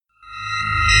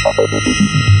Transformers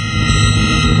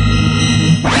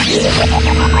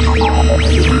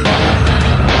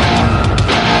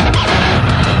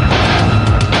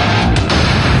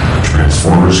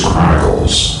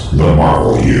Chronicles: The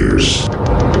Marvel Years.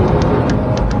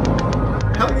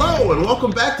 Hello and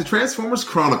welcome back to Transformers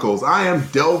Chronicles. I am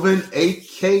Delvin,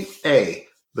 aka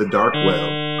The Dark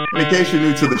Web. And in case you're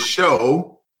new to the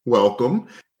show, welcome.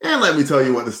 And let me tell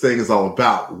you what this thing is all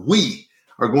about. We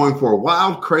are going for a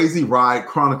wild, crazy ride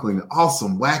chronicling the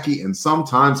awesome, wacky, and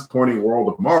sometimes corny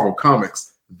world of Marvel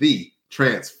Comics, the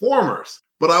Transformers.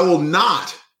 But I will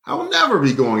never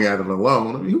be going at it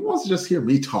alone. I mean, who wants to just hear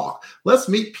me talk? Let's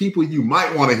meet people you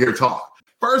might want to hear talk.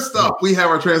 First up, we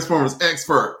have our Transformers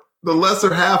expert, the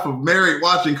lesser half of Married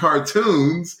Watching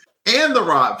Cartoons, and the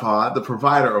Rod Pod, the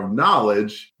provider of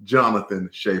knowledge, Jonathan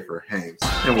Schaefer Hames.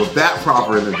 And with that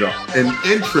proper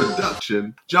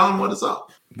introduction, John, what is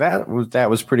up? That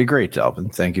was pretty great, Delvin.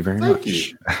 Thank you very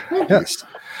much. Thank Yes.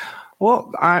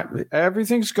 Well,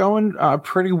 everything's going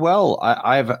pretty well.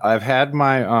 I've had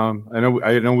my I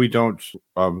know we don't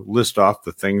list off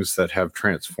the things that have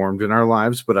transformed in our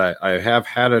lives, but I have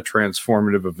had a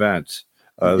transformative event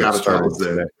that started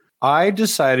today. I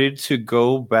decided to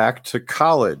go back to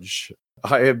college.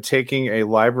 I am taking a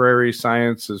library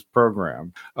sciences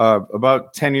program.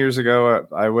 About 10 years ago,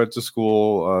 I went to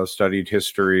school, studied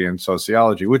history and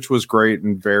sociology, which was great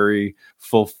and very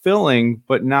fulfilling,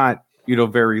 but not,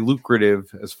 very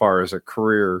lucrative as far as a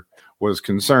career was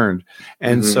concerned.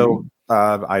 And so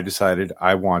I decided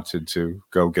I wanted to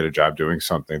go get a job doing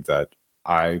something that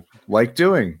I like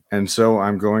doing. And so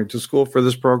I'm going to school for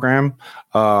this program.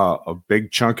 A big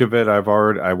chunk of it I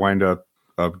wind up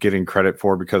getting credit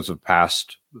for because of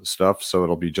past stuff. So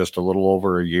it'll be just a little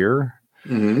over a year.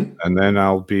 And then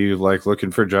I'll be looking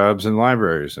for jobs in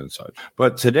libraries and such.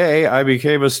 But today I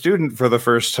became a student for the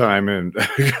first time, and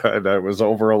that was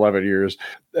over 11 years.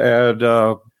 And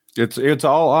it's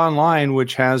all online,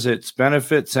 which has its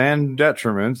benefits and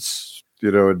detriments,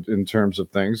 in terms of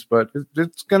things. But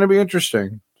it's going to be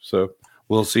interesting. So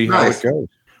we'll see how it goes.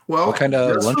 Well, what kind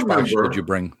of lunchbox did you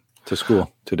bring to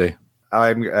school today?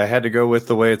 I had to go with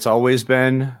the way it's always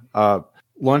been.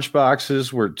 Lunch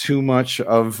boxes were too much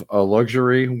of a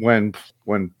luxury when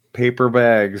paper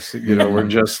bags, were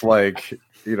just that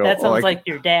sounds like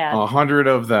your dad. 100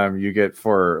 of them you get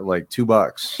for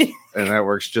 $2, and that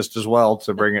works just as well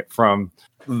to bring it from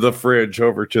the fridge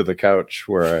over to the couch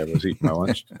where I was eating my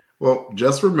lunch. Well,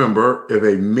 just remember, if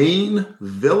a mean,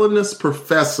 villainous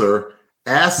professor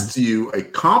asks you a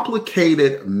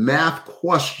complicated math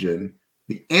question,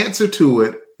 the answer to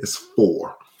it is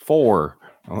 4. 4.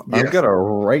 Yes. I've got to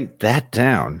write that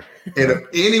down. And if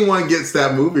anyone gets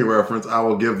that movie reference, I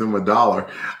will give them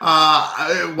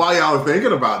 $1. While y'all are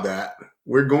thinking about that,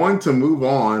 we're going to move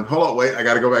on. Hold on, wait. I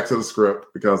got to go back to the script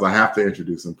because I have to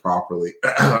introduce him properly.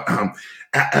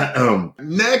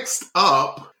 Next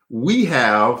up, we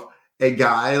have a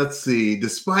guy, let's see,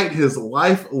 despite his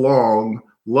lifelong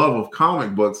love of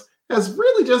comic books, has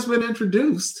really just been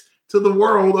introduced to the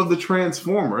world of the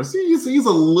Transformers. He's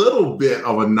a little bit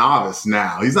of a novice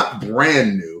now. He's not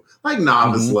brand new,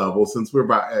 novice level, since we're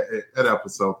about at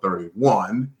episode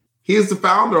 31. He is the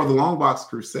founder of the Longbox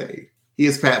Crusade. He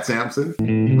is Pat Sampson.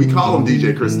 We call him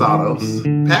DJ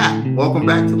Christados. Pat, welcome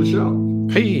back to the show.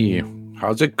 Hey,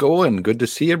 how's it going? Good to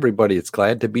see everybody. It's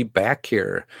glad to be back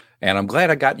here. And I'm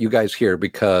glad I got you guys here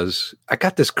because I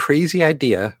got this crazy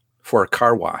idea for a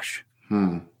car wash.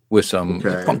 With some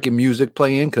funky music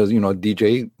playing, because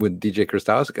DJ with DJ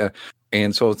Christados,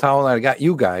 and so it's how I got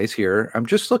you guys here. I'm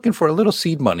just looking for a little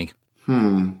seed money.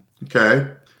 Okay.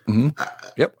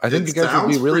 Yep, I think you guys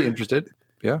would be really interested.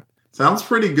 Yeah, sounds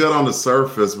pretty good on the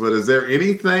surface, but is there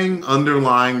anything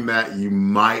underlying that you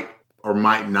might or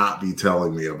might not be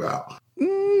telling me about?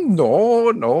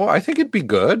 No, I think it'd be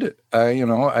good.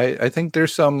 I think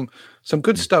there's some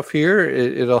good stuff here.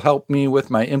 It'll help me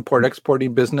with my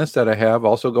import-exporting business that I have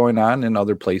also going on in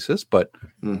other places. But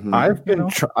I've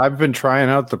been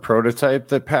trying out the prototype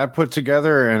that Pat put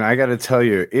together, and I got to tell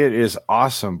you, it is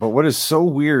awesome. But what is so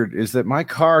weird is that my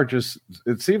car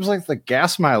it seems like the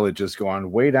gas mileage is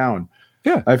going way down.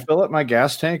 Yeah, I fill up my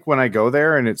gas tank when I go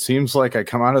there, and it seems like I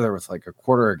come out of there with a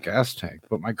quarter of gas tank.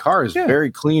 But my car is very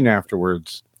clean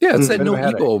afterwards. Yeah, it's that new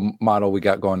Eco model we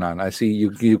got going on. I see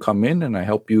you come in, and I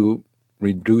help you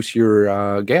reduce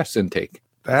your gas intake.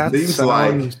 That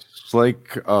sounds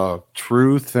like a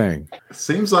true thing.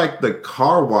 Seems like the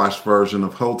car wash version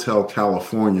of Hotel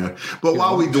California. But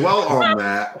while we dwell on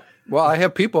that, well, I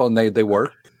have people, and they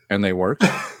work, and they work.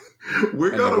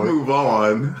 We're going to move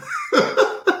on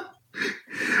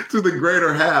to the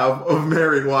greater half of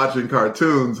Married Watching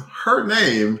Cartoons. Her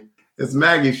name It's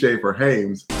Maggie Schaefer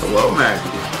Hames. Hello,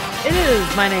 Maggie. It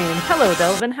is my name. Hello,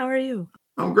 Delvin. How are you?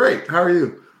 I'm great. How are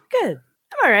you? Good.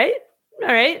 I'm all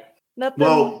right. Nothing.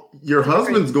 Well, your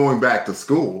husband's going back to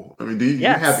school. I mean, do you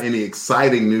have any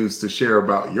exciting news to share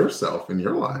about yourself and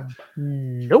your life?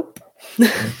 Nope.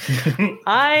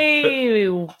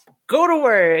 I go to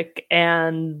work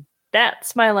and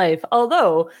that's my life.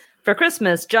 Although for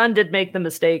Christmas, John did make the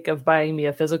mistake of buying me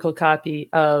a physical copy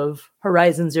of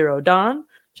Horizon Zero Dawn,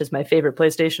 which is my favorite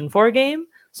PlayStation 4 game.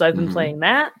 So I've been playing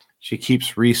that. She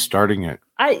keeps restarting it.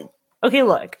 Okay,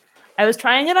 look. I was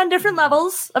trying it on different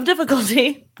levels of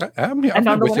difficulty. I'm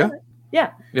with you.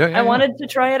 Yeah. I wanted to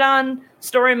try it on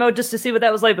story mode just to see what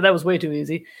that was like, but that was way too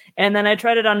easy. And then I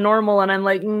tried it on normal, and I'm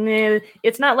like, nah,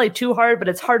 it's not like too hard, but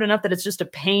it's hard enough that it's just a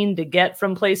pain to get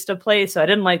from place to place. So I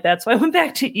didn't like that. So I went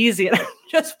back to easy, and I'm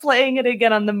just playing it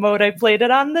again on the mode I played it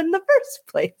on in the first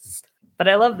place. But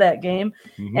I love that game.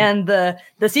 Mm-hmm. And the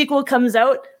sequel comes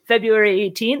out February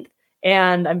 18th,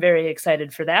 and I'm very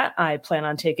excited for that. I plan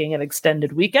on taking an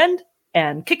extended weekend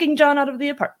and kicking John out of the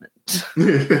apartment.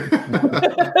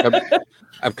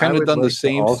 I've kind of done the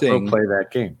same thing. Play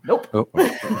that game. Nope.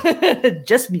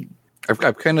 Just me.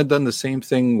 I've kind of done the same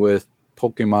thing with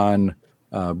Pokemon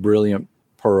Brilliant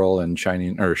Pearl and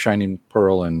Shining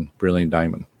Pearl and Brilliant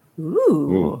Diamond.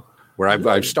 Ooh. Where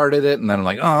I've started it and then I'm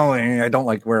like, oh, I don't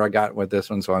like where I got with this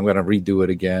one, so I'm going to redo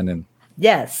it again. And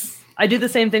yes. I do the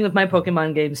same thing with my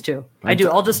Pokemon games too.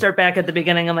 I'll just start back at the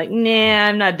beginning. I'm like, nah,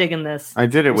 I'm not digging this. I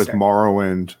did it with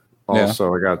Morrowind.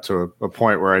 Also, I got to a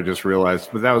point where I just realized,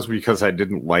 but that was because I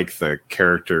didn't like the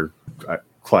character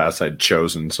class I'd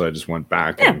chosen, so I just went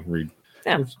back and read.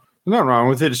 Yeah. There's nothing wrong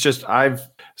with it. It's just I've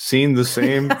seen the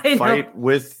same fight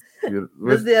with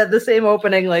the same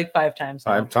opening like 5 times.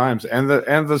 Now. 5 times, and the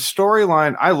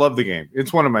storyline. I love the game.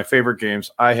 It's one of my favorite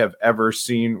games I have ever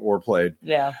seen or played.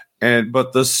 Yeah.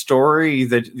 But the story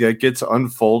that gets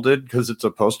unfolded, because it's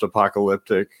a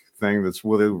post-apocalyptic thing that's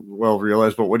really well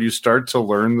realized. But when you start to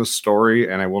learn the story,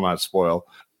 and I will not spoil,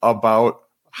 about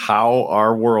how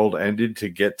our world ended to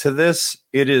get to this,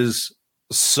 it is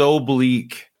so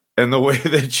bleak. And the way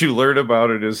that you learn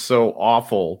about it is so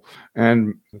awful.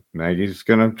 And Maggie's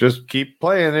going to just keep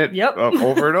playing it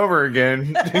over and over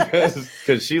again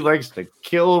because she likes to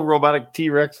kill robotic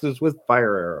T-Rexes with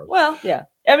fire arrows. Well, yeah.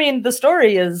 I mean, the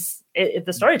story is,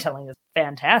 the storytelling is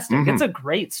fantastic. Mm-hmm. It's a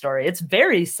great story. It's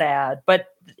very sad, but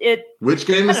Which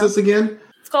game is this again?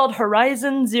 It's called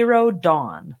Horizon Zero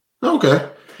Dawn. Okay.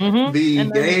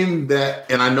 Mm-hmm. Game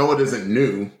that, and I know it isn't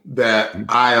new, that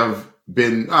I've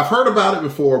heard about it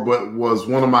before, but was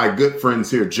one of my good friends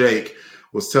here, Jake,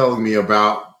 was telling me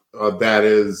about that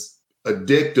is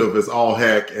addictive as all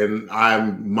heck. And I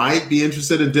might be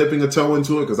interested in dipping a toe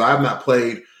into it because I have not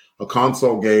played a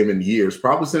console game in years,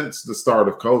 probably since the start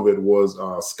of COVID, was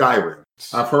Skyrim.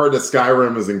 I've heard that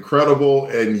Skyrim is incredible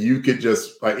and you could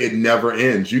just, it never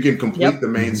ends. You can complete the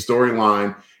main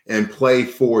storyline and play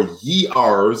for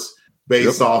years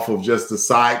based off of just the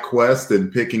side quest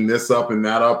and picking this up and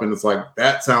that up. And it's like,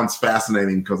 that sounds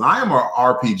fascinating because I am an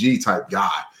RPG type guy.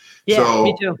 Yeah, so,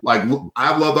 me too. I've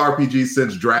loved RPGs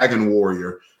since Dragon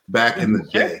Warrior back in the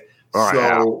day.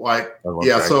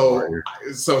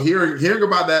 So hearing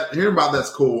about that's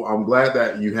cool. I'm glad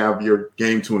that you have your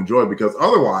game to enjoy because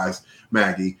otherwise,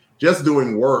 Maggie, just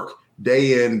doing work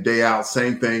day in, day out,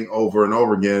 same thing over and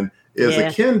over again is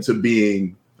akin to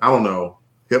being, I don't know,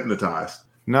 hypnotized.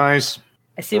 Nice.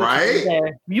 I see what you did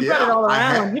there. You brought it all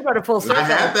around. You brought it full circle. I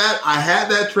had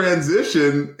that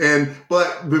transition,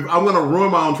 but I'm going to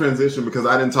ruin my own transition because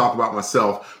I didn't talk about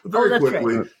myself. Very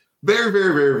quickly, very,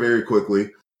 very, very, very quickly.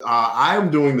 I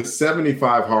am doing the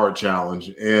 75 hard challenge,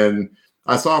 and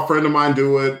I saw a friend of mine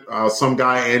do it. Some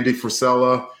guy, Andy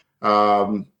Frisella,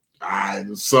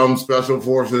 some special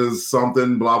forces,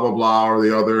 something, blah, blah, blah, or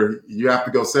the other. You have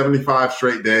to go 75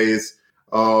 straight days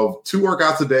of 2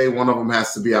 workouts a day. One of them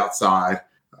has to be outside.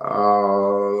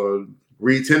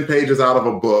 Read 10 pages out of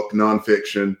a book,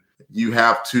 nonfiction. You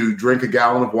have to drink a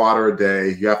gallon of water a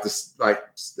day. You have to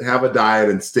have a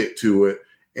diet and stick to it.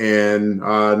 And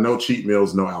no cheat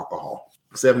meals, no alcohol.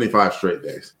 75 straight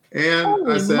days.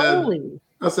 And I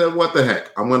said, what the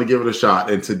heck? I'm going to give it a shot.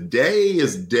 And today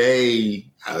is day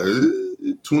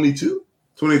 22,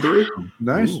 23.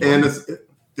 Nice. And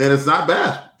it's not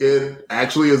bad. It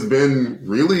actually has been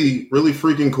really, really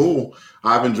freaking cool.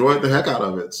 I've enjoyed the heck out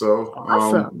of it. So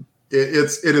awesome. It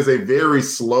is a very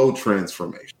slow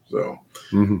transformation. So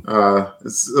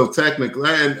so technically,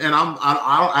 and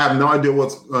I have no idea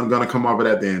what's going to come up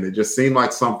at the end. It just seemed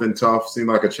like something tough, seemed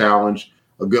like a challenge,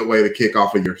 a good way to kick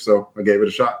off a year. So I gave it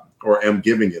a shot, or am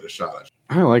giving it a shot.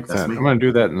 I like that. I'm going to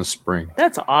do that in the spring.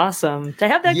 That's awesome. To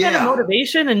have that kind of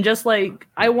motivation and just like,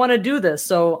 I want to do this,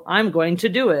 so I'm going to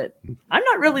do it. I'm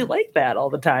not really like that all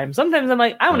the time. Sometimes I'm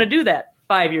like, I want to do that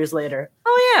 5 years later.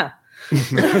 Oh, yeah.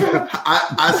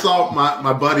 I saw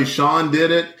my buddy Sean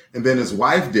did it, and then his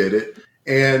wife did it.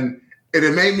 And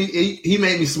it made me, he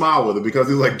made me smile with it because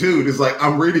he's like, dude, it's like,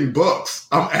 I'm reading books.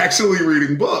 I'm actually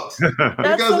reading books.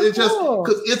 Because it's just,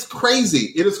 because it's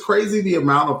crazy. It is crazy the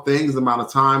amount of things, the amount of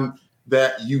time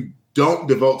that you don't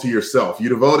devote to yourself. You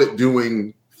devote it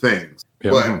doing things,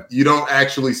 but you don't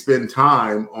actually spend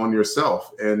time on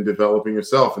yourself and developing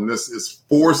yourself. And this is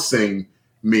forcing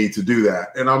me to do that.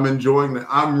 And I'm enjoying it.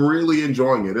 I'm really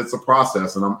enjoying it. It's a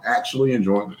process, and I'm actually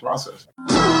enjoying the process.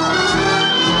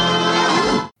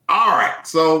 All right.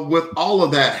 So with all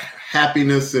of that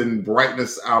happiness and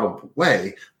brightness out of the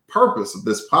way, purpose of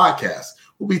this podcast,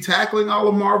 we'll be tackling all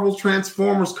of Marvel's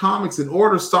Transformers comics in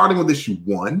order, starting with issue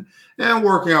 1 and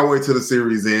working our way to the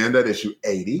series end at issue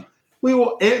 80. We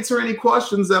will answer any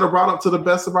questions that are brought up to the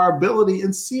best of our ability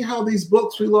and see how these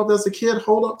books we loved as a kid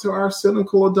hold up to our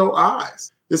cynical adult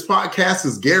eyes. This podcast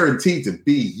is guaranteed to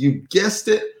be, you guessed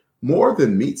it, more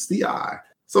than meets the eye.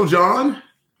 So John,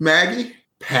 Maggie,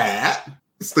 Pat,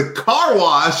 it's the car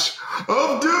wash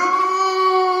of doom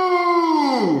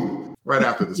right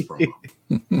after this promo.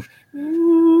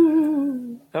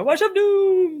 Car wash of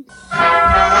doom.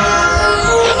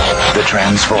 The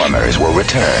Transformers will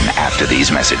return after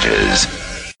these messages.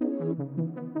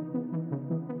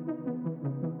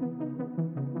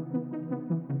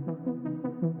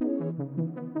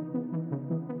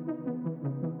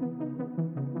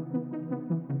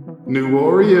 New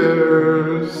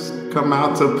Warriors, come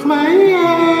out to play.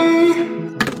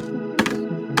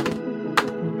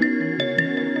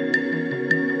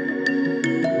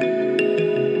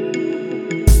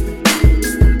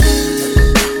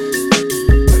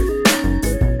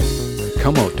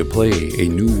 Come Out to Play, a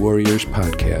New Warriors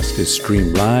podcast, is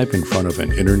streamed live in front of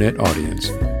an internet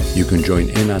audience. You can join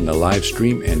in on the live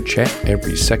stream and chat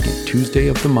every second Tuesday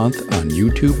of the month on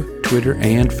YouTube, Twitter,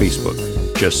 and Facebook.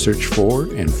 Just search for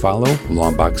and follow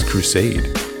Longbox Crusade.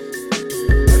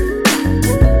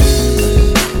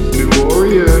 New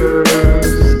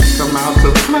Warriors, come out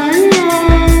to play.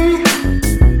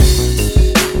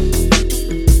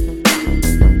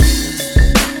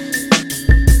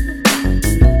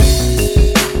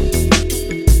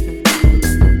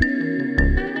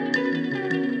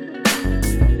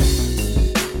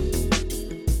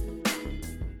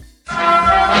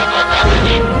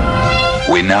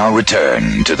 We now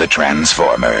return to the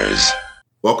Transformers.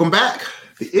 Welcome back.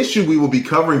 The issue we will be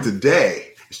covering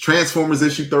today is Transformers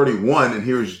issue 31, and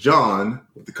here's John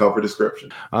with the cover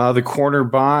description. The corner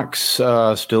box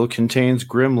still contains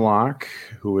Grimlock,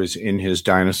 who is in his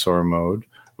dinosaur mode,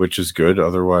 which is good.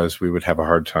 Otherwise, we would have a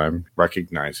hard time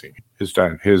recognizing his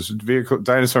vehicle.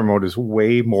 Dinosaur mode is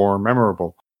way more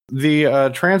memorable.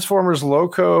 The Transformers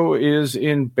logo is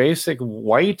in basic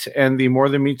white, and the more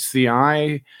than meets the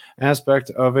eye aspect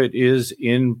of it is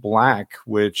in black,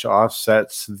 which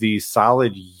offsets the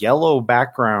solid yellow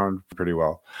background pretty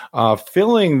well.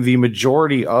 Filling the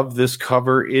majority of this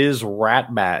cover is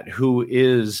Ratbat, who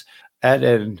is at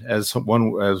an, as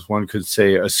one could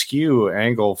say, askew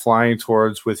angle, flying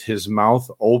towards with his mouth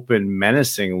open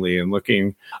menacingly and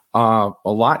looking a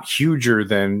lot huger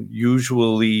than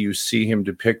usually you see him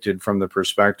depicted from the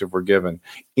perspective we're given.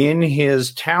 In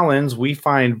his talons, we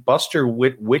find Buster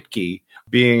Witwicky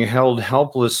being held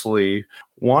helplessly,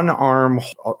 one arm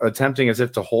attempting as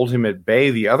if to hold him at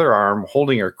bay, the other arm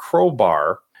holding a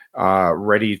crowbar,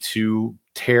 ready to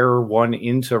tear one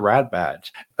into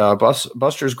Ratbat.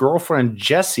 Buster's girlfriend,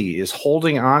 Jessie, is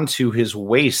holding on to his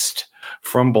waist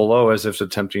from below as if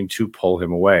attempting to pull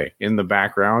him away. In the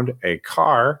background, a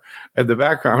car. In the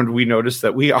background, we notice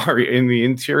that we are in the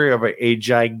interior of a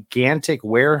gigantic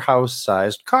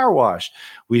warehouse-sized car wash.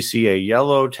 We see a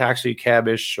yellow taxi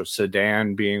cab-ish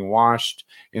sedan being washed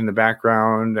in the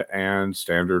background and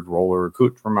standard roller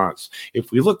accoutrements.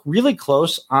 If we look really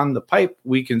close on the pipe,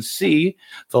 we can see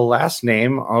the last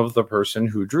name of the person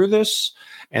who drew this,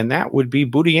 and that would be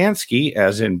Budiansky,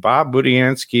 as in Bob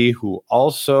Budiansky, who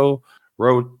also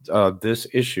wrote this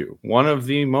issue. One of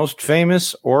the most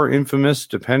famous or infamous,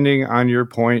 depending on your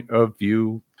point of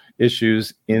view,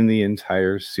 issues in the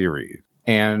entire series.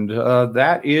 And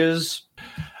that is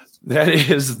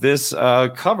this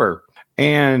cover.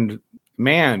 And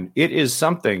man, it is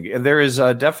something. There is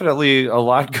definitely a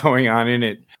lot going on in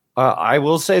it. I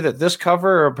will say that this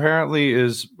cover apparently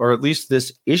is, or at least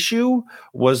this issue,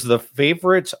 was the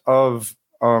favorite of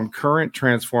current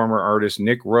Transformer artist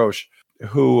Nick Roche.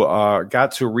 who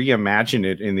got to reimagine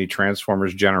it in the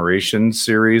Transformers Generations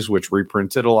series, which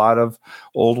reprinted a lot of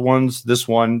old ones. This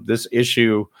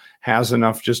issue has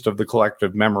enough just of the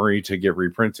collective memory to get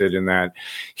reprinted in that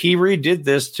he redid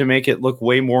this to make it look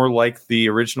way more like the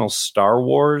original Star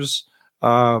Wars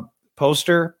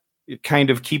poster, kind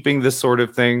of keeping this sort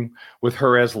of thing with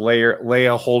her as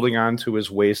Leia holding on to his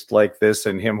waist like this,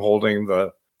 and him holding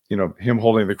the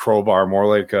crowbar more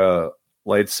like a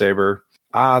lightsaber.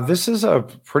 This is a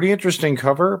pretty interesting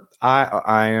cover.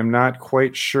 I am not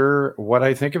quite sure what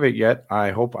I think of it yet.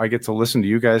 I hope I get to listen to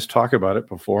you guys talk about it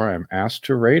before I'm asked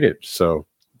to rate it. So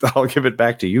I'll give it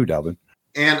back to you, Delvin.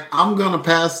 And I'm going to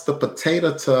pass the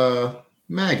potato to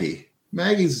Maggie.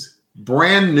 Maggie's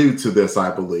brand new to this,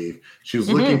 I believe. She was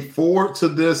looking forward to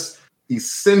this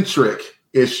eccentric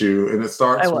issue, and it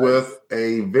starts with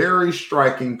a very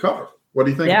striking cover. What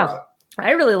do you think about it?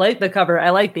 I really like the cover. I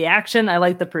like the action. I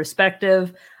like the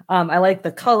perspective. I like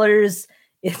the colors.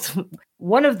 It's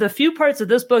one of the few parts of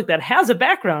this book that has a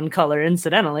background color,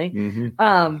 incidentally.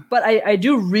 But I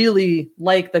do really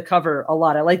like the cover a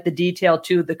lot. I like the detail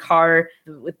too. The car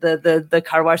with the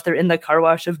car wash. They're in the car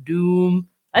wash of doom.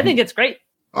 I think it's great.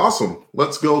 Awesome.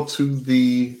 Let's go to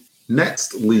the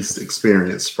next least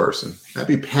experienced person.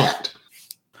 That'd be Pat.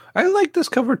 I like this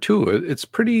cover too. It's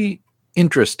pretty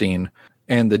interesting.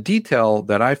 And the detail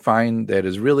that I find that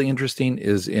is really interesting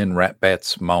is in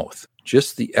Ratbat's mouth.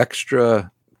 Just the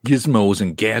extra gizmos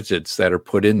and gadgets that are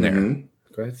put in there.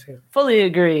 Fully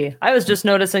agree. I was just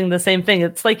noticing the same thing.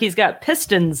 It's like he's got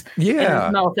pistons in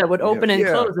his mouth that would open and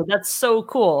close it. That's so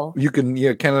cool. You can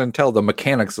kind of tell the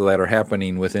mechanics that are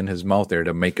happening within his mouth there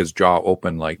to make his jaw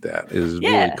open like that is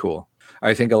really cool.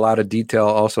 I think a lot of detail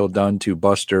also done to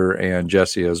Buster and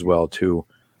Jesse as well too.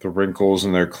 The wrinkles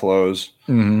in their clothes.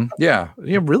 Yeah,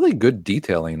 really good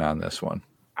detailing on this one.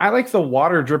 I like the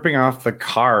water dripping off the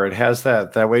car. It has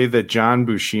that way that John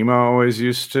Buscema always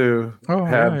used to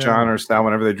have John or Sal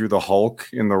whenever they drew the Hulk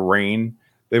in the rain.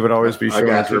 They would always be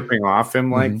showing dripping off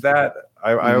him like that.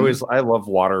 I love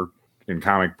water in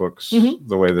comic books,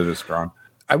 the way that it's drawn.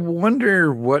 I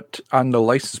wonder what on the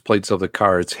license plates of the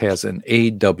car it has an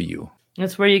AW.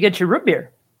 That's where you get your root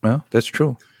beer. Well, that's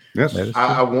true. Yes,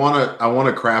 I want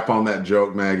to crap on that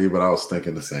joke, Maggie, but I was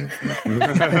thinking the same thing.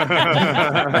 But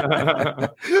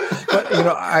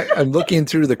I'm looking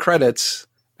through the credits.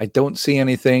 I don't see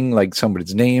anything like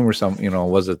somebody's name or some.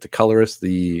 Was it the colorist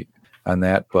on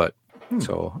that? But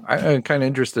so I'm kind of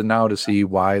interested now to see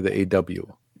why the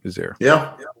AW is there.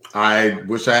 Yeah, I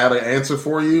wish I had an answer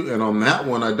for you, and on that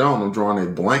one, I don't. I'm drawing a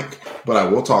blank, but I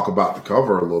will talk about the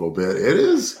cover a little bit.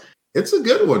 It's a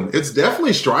good one. It's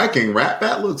definitely striking.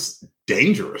 Ratbat looks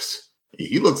dangerous.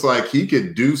 He looks like he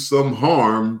could do some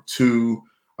harm to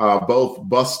both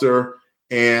Buster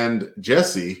and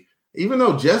Jesse, even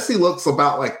though Jesse looks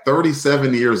about like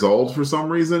 37 years old for some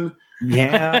reason.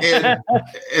 Yeah.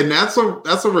 And that's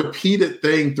a repeated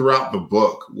thing throughout the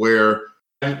book where,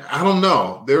 I don't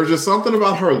know, there was just something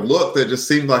about her look that just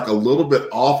seemed like a little bit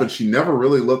off, and she never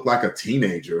really looked like a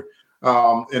teenager.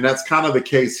 And that's kind of the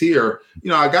case here.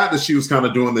 I got that she was kind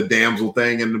of doing the damsel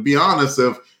thing. And to be honest,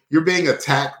 if you're being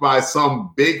attacked by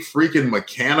some big freaking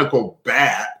mechanical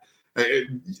bat,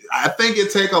 I think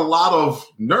it take a lot of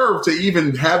nerve to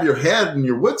even have your head and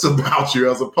your wits about you,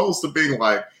 as opposed to being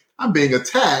like, I'm being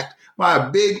attacked by a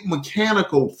big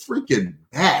mechanical freaking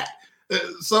bat.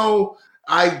 So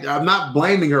I'm not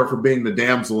blaming her for being the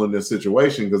damsel in this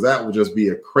situation, because that would just be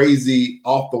a crazy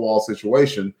off the wall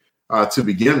situation. To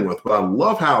begin with, but I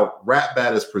love how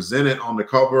Ratbat is presented on the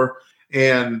cover.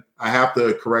 And I have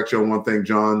to correct you on one thing,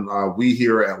 John. We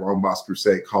here at Longbox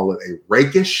Crusade call it a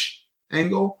rakish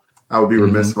angle. I would be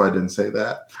remiss if I didn't say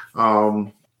that.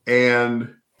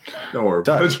 And don't worry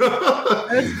about it.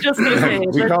 It's just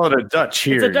we call it a Dutch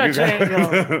here. It's a Dutch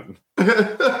angle.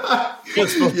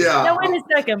 Yeah. Now wait a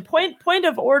second. Point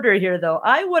of order here, though.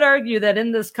 I would argue that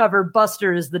in this cover,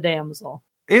 Buster is the damsel.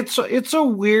 It's a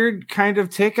weird kind of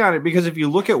take on it, because if you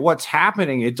look at what's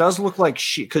happening, it does look like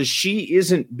because she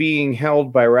isn't being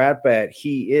held by Ratbat.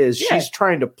 He is. Yeah. She's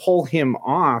trying to pull him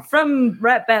off from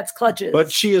Ratbat's clutches.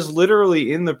 But she is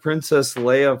literally in the Princess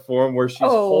Leia form, where she's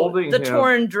holding the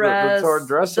torn dress,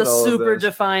 the super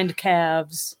defined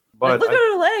calves. But look at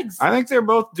her legs. I think they're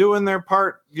both doing their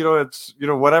part. It's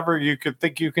whatever you could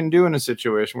think you can do in a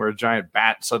situation where a giant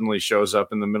bat suddenly shows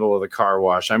up in the middle of the car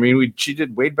wash. I mean, she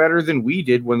did way better than we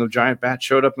did when the giant bat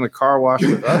showed up in the car wash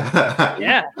with us.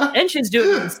 Yeah, and she's doing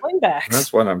it in slingbacks.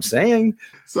 That's what I'm saying.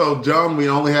 So, John, we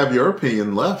only have your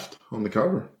opinion left on the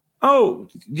cover. Oh,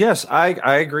 yes,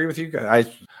 I agree with you guys.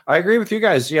 I agree with you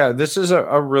guys. Yeah, this is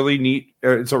a really neat.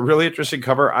 It's a really interesting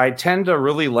cover. I tend to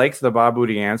really like the Bob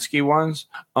Budiansky ones.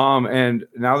 And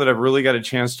now that I've really got a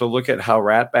chance to look at how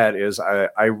Ratbat is,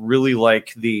 I really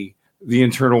like the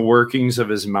internal workings of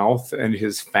his mouth and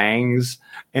his fangs,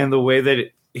 and the way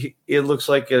that it looks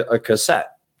like a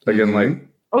cassette. Again,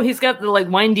 like he's got the like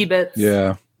windy bits.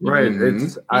 Yeah. Right. Mm-hmm.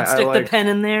 It's stick the pen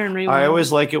in there and rewind. I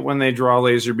always like it when they draw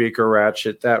Laserbeak or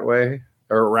Ratchet that way,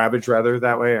 or Ravage rather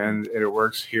that way, and it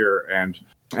works here. And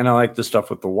I like the stuff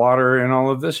with the water and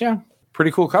all of this. Yeah, pretty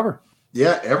cool cover.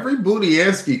 Yeah, every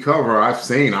Budiansky cover I've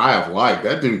seen, I have liked.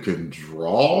 That dude can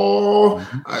draw.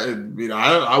 I'm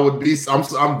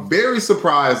very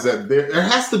surprised that there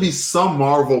has to be some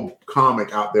Marvel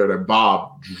comic out there that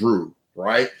Bob drew,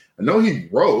 right? I know he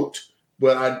wrote,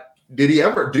 but did he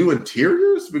ever do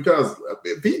interiors? Because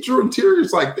if he drew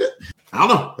interiors like that, I don't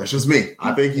know. That's just me.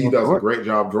 I think he does a great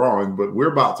job drawing, but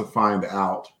we're about to find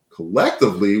out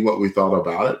collectively what we thought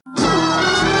about it.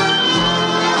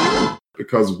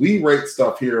 Because we rate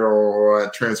stuff here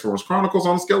at Transformers Chronicles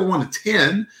on a scale of 1 to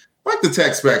 10, like the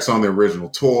tech specs on the original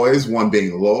toys, 1 being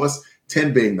the lowest,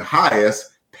 10 being the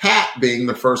highest, Pat being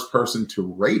the first person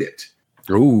to rate it.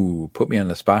 Ooh, put me on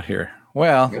the spot here.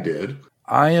 Well, I did.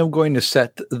 I am going to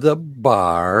set the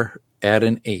bar at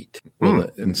an 8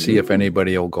 and see if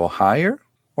anybody will go higher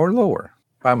or lower.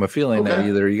 I have a feeling that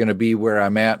either you're going to be where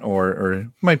I'm at or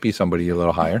might be somebody a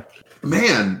little higher.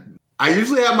 Man, I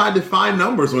usually have my defined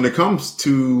numbers when it comes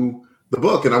to the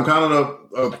book, and I'm kind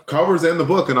of covers in the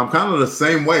book, and I'm kind of the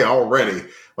same way already,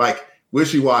 like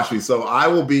wishy-washy. So I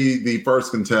will be the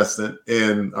first contestant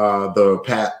in the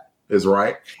Pat is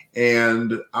right.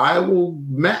 And I will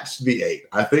match the 8.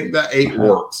 I think that 8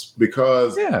 works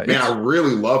because, I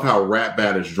really love how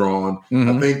Ratbat is drawn.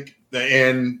 I think,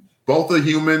 and both the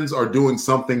humans are doing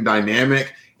something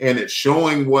dynamic, and it's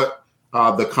showing what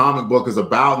the comic book is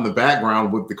about in the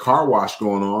background with the car wash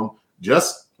going on.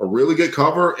 Just a really good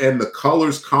cover, and the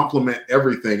colors complement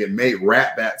everything. It made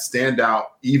Ratbat stand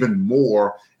out even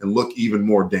more and look even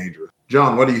more dangerous.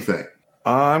 John, what do you think?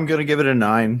 I'm going to give it a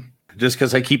 9. Just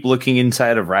because I keep looking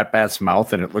inside of Ratbat's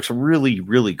mouth and it looks really,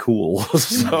 really cool.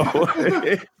 So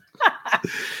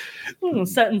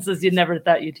sentences you never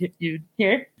thought you'd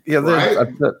hear. Yeah, right?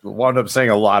 I've wound up saying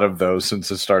a lot of those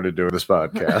since I started doing this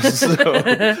podcast.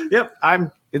 So, yep,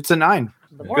 it's a 9.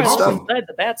 The more I look inside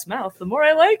the bat's mouth, the more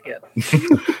I like it.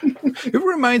 It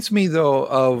reminds me, though,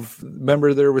 of,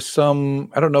 remember there was some,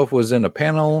 I don't know if it was in a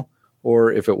panel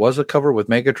or if it was a cover with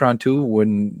Megatron too,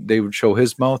 when they would show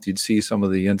his mouth, you'd see some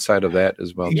of the inside of that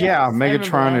as well. Yeah,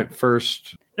 Megatron at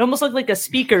first. It almost looked like a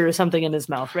speaker or something in his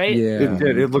mouth, right? Yeah, it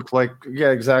did. It looked like,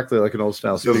 exactly like an old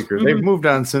style speaker. They've moved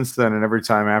on since then, and every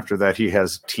time after that, he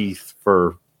has teeth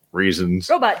for reasons.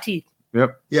 Robot teeth.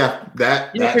 Yep. Yeah,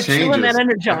 that changes.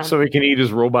 That so he can eat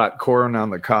his robot corn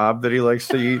on the cob that he likes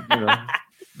to eat.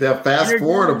 Now, fast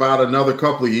forward about another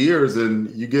couple of years,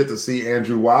 and you get to see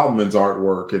Andrew Wildman's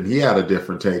artwork, and he had a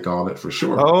different take on it for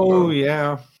sure. Oh,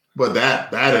 yeah. But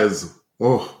that is,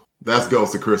 that's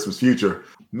Ghost of Christmas Future.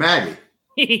 Maggie,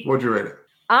 what'd you rate it?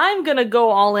 I'm going to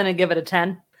go all in and give it a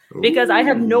 10 because I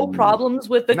have no problems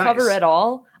with the cover at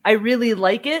all. I really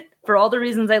like it for all the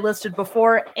reasons I listed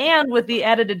before, and with the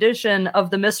added addition of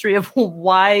the mystery of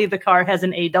why the car has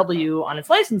an AW on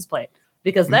its license plate.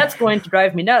 Because that's going to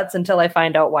drive me nuts until I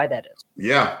find out why that is.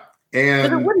 Yeah. And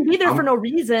but it wouldn't be there for no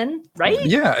reason, right?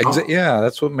 Yeah,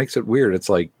 that's what makes it weird. It's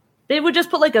like they would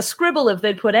just put like a scribble if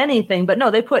they'd put anything, but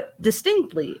no, they put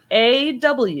distinctly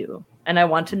AW. And I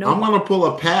want to know. I'm going to pull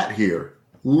a Pat here.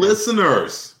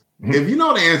 Listeners, if you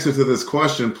know the answer to this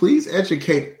question, please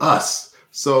educate us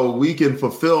so we can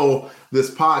fulfill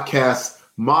this podcast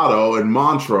motto and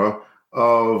mantra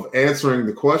of answering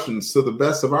the questions to the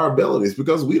best of our abilities,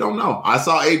 because we don't know. I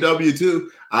saw AW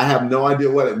too. I have no idea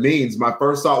what it means. My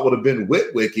first thought would have been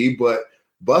Witwicky, but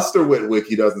Buster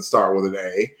Witwicky doesn't start with an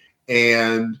A,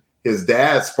 and his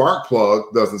dad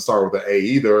Sparkplug doesn't start with an A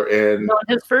either. And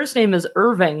his first name is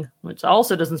Irving, which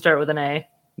also doesn't start with an A.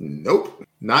 Nope,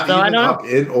 not even up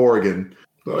in Oregon.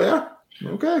 So yeah,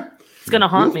 okay, it's gonna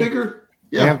haunt me. We'll figure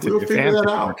that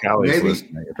out. Maybe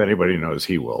if anybody knows,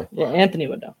 he will. Yeah, Anthony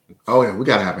would know. Oh yeah, we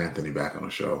gotta have Anthony back on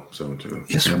the show soon too.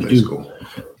 Yes, Anthony's cool.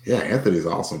 Yeah, Anthony's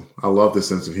awesome. I love the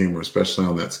sense of humor, especially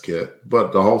on that skit.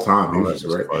 But the whole time he was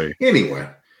great. Funny. Anyway,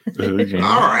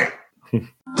 all right.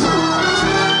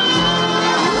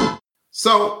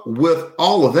 So with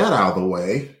all of that out of the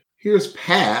way, here's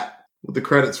Pat with the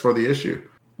credits for the issue.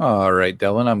 All right,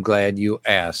 Dylan, I'm glad you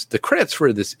asked. The credits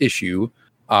for this issue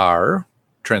are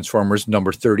Transformers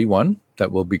number 31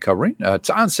 that we'll be covering. Its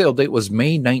on sale date was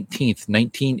May 19th,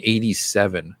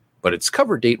 1987, but its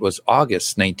cover date was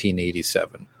August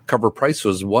 1987. Cover price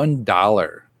was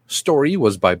 $1. Story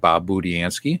was by Bob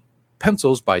Budiansky.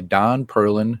 Pencils by Don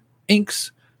Perlin.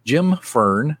 Inks, Jim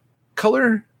Fern.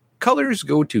 Colors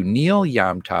go to Neil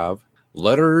Yamtov.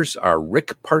 Letters are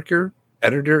Rick Parker.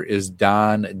 Editor is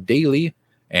Don Daly.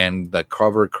 And the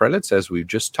cover credits, as we've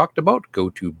just talked about, go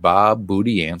to Bob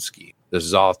Budiansky. This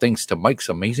is all thanks to Mike's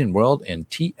Amazing World and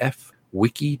tfwiki.net.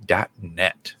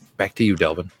 Back to you,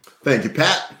 Delvin. Thank you,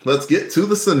 Pat. Let's get to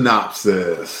the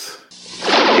synopsis.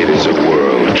 It is a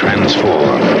world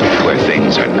transformed, where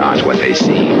things are not what they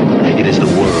seem. It is the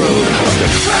world of the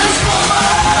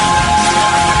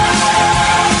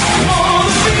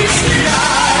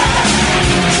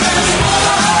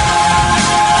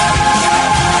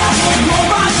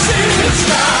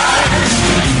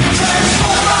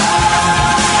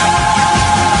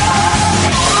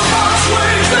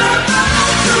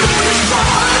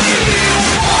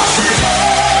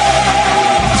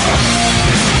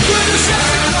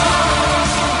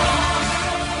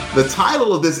The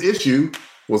title of this issue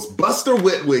was Buster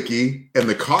Witwicky and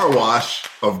the Car Wash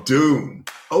of Doom.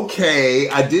 Okay,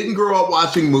 I didn't grow up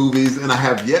watching movies, and I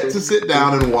have yet to sit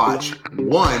down and watch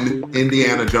one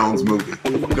Indiana Jones movie.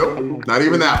 Nope, not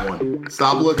even that one.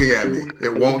 Stop looking at me.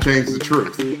 It won't change the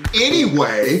truth.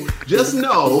 Anyway, just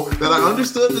know that I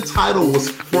understood the title was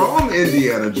from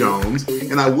Indiana Jones,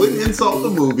 and I wouldn't insult the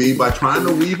movie by trying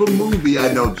to weave a movie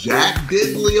I know jack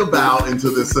diddly about into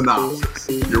this synopsis.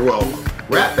 You're welcome.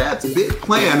 Rat Bat's big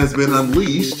plan has been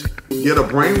unleashed. Get a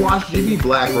brainwashed Jimmy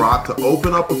Blackrock to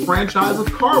open up a franchise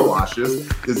of car washes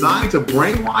designed to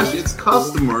brainwash its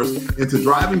customers into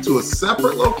driving to a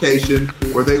separate location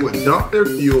where they would dump their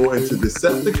fuel into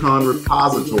Decepticon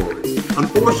repositories.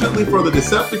 Unfortunately for the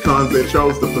Decepticons, they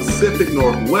chose the Pacific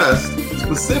Northwest,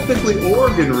 specifically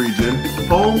Oregon region,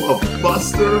 home of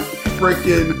Buster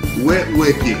frickin'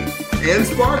 Witwicky and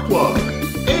Sparkplug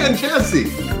and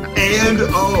Jesse and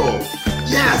O.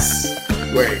 Yes!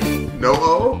 Wait, no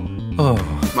O? Oh.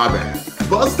 My bad.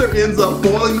 Buster ends up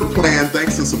foiling the plan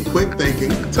thanks to some quick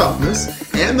thinking, toughness,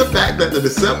 and the fact that the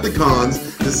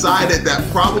Decepticons decided that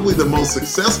probably the most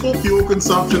successful fuel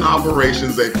consumption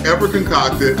operations they've ever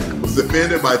concocted was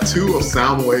defended by two of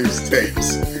Soundwave's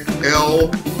tapes.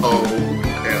 LOL.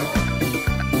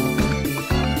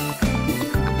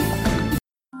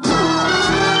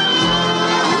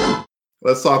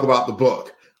 Let's talk about the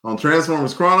book. On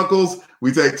Transformers Chronicles,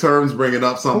 we take turns bringing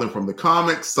up something from the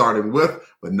comics, starting with,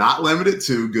 but not limited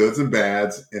to, goods and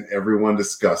bads, and everyone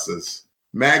discusses.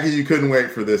 Maggie, you couldn't wait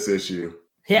for this issue.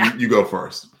 Yeah. You go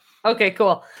first. Okay,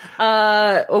 cool.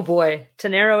 Oh boy, to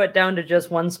narrow it down to just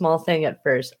one small thing at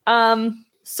first.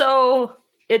 So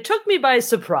it took me by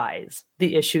surprise,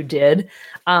 the issue did.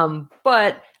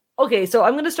 But okay, so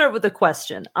I'm going to start with a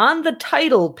question. On the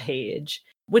title page,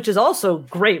 which is also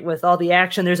great with all the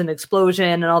action. There's an explosion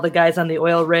and all the guys on the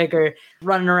oil rig are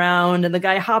running around and the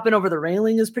guy hopping over the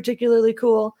railing is particularly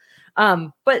cool.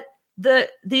 But the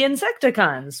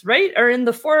Insecticons, right, are in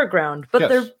the foreground, but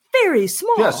they're very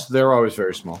small. Yes, they're always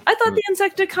very small. I thought the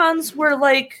Insecticons were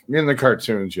like... In the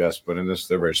cartoons, yes, but in this,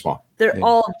 they're very small. They're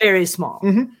all very small.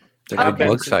 Mm-hmm. They're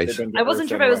bug size. I wasn't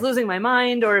sure if I was losing my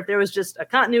mind or if there was just a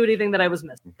continuity thing that I was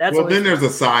missing. Well, then there's a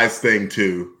size thing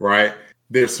too, right?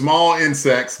 They're small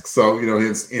insects, so,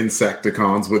 it's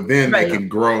Insecticons, but then they can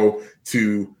grow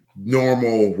to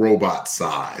normal robot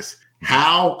size.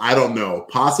 How? I don't know.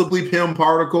 Possibly PIM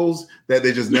particles that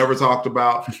they just never talked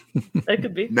about. That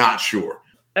could be. Not sure.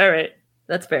 All right.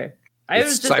 That's fair.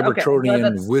 It's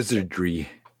Cybertronian wizardry.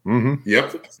 Mm-hmm.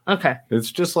 Yep. Okay.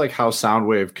 It's just like how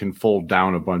Soundwave can fold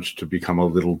down a bunch to become a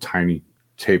little tiny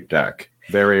tape deck.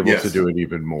 They're able to do it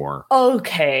even more.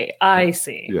 Okay, I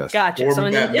see. Yes. Gotcha. Or so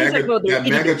in that, insect mode, that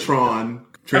Megatron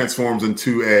transforms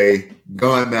into a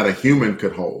gun that a human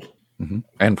could hold. Mm-hmm.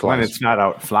 And flies. When it's not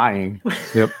out flying.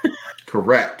 Yep.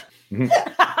 Correct.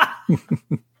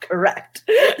 Mm-hmm. Correct.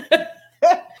 All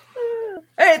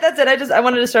right, that's it. I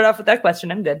wanted to start off with that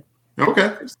question. I'm good.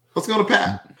 Okay. Let's go to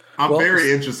Pat. I'm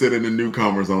very interested in the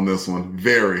newcomers on this one.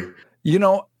 Very.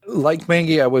 Like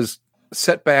Maggie, I was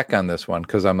set back on this one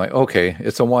because I'm like, okay,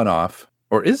 it's a one-off,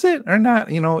 or is it or not?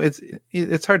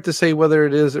 It's hard to say whether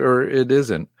it is or it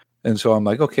isn't. And so I'm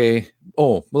like, okay,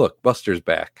 oh look, Buster's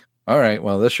back. All right,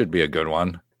 well, this should be a good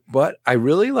one. But I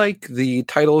really like the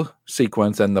title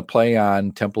sequence and the play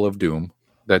on Temple of Doom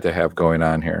that they have going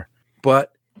on here.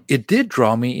 But it did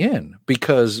draw me in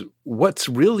because what's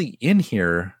really in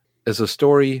here is a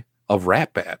story of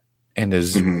Rat Bat and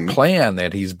his plan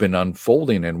that he's been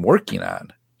unfolding and working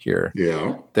on here.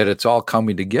 Yeah. That it's all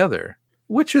coming together,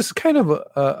 which is kind of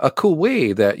a cool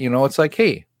way that, it's like,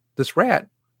 hey, this rat,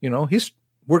 he's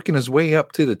working his way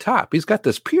up to the top. He's got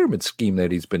this pyramid scheme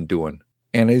that he's been doing.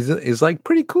 and is like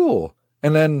pretty cool.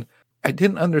 And then I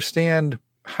didn't understand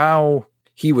how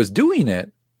he was doing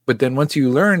it, but then once you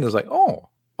learn, it's like, oh,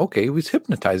 okay, he was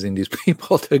hypnotizing these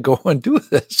people to go and do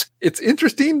this. It's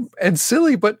interesting and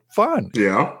silly, but fun.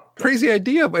 Yeah. Crazy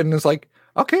idea, and it's like,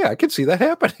 okay, I can see that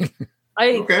happening.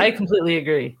 I completely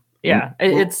agree. Yeah,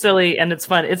 it's silly and it's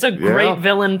fun. It's a great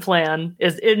villain plan,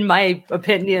 is in my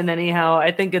opinion. Anyhow,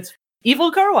 I think it's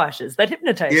evil car washes that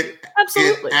hypnotize.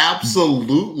 Absolutely, it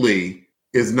absolutely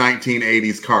is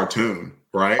 1980s cartoon,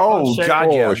 right? Oh, sure.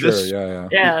 God, yeah, Sure,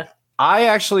 yeah. I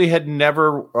actually had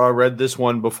never read this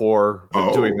one before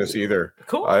doing this either.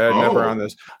 Cool. I had never on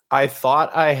this. I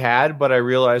thought I had, but I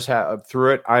realized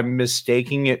through it, I'm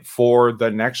mistaking it for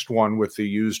the next one with the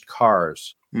used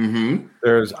cars.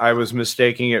 Mm-hmm. I was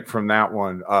mistaking it from that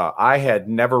one. I had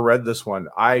never read this one.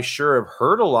 I sure have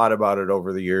heard a lot about it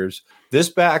over the years. This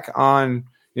back on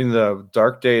in the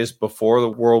dark days before the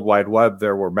World Wide Web,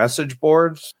 there were message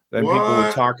boards. Then people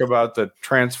would talk about the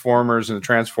Transformers and the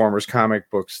Transformers comic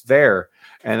books there.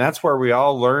 And that's where we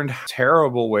all learned a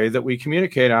terrible way that we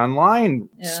communicate online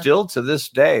still to this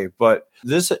day. But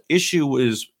this issue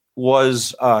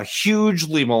was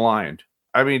hugely maligned.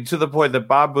 I mean, to the point that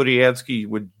Bob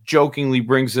Budiansky jokingly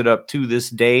brings it up to this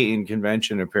day in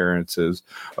convention appearances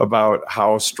about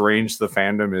how strange the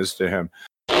fandom is to him.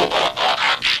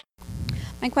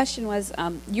 My question was,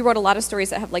 you wrote a lot of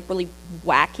stories that have like really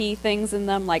wacky things in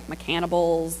them, like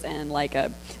Mechanibals and like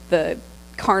the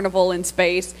carnival in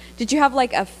space. Did you have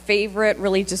like a favorite,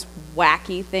 really just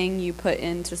wacky thing you put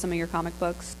into some of your comic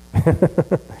books?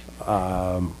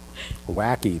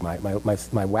 Wacky, my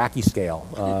wacky scale.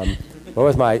 What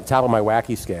was my top of my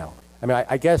wacky scale? I mean,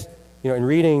 I guess, in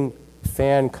reading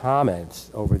fan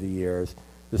comments over the years,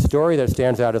 the story that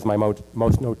stands out as my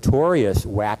most notorious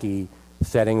wacky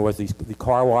setting was the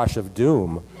car wash of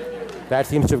doom. That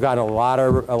seems to have gotten a lot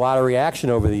of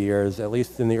reaction over the years, at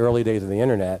least in the early days of the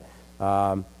internet.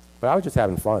 But I was just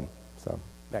having fun. So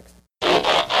next.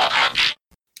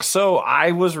 So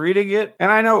I was reading it,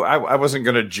 and I know I wasn't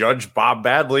going to judge Bob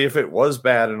badly if it was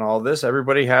bad and all this.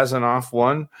 Everybody has an off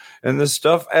one and this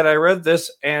stuff. And I read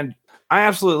this, and I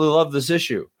absolutely love this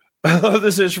issue. I love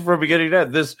this issue from beginning to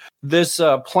end. This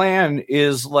plan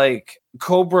is like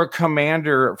Cobra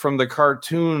Commander from the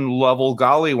cartoon level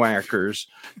gollywhackers,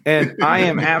 and I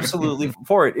am absolutely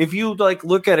for it. If you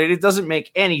look at it, it doesn't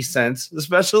make any sense,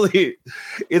 especially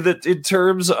in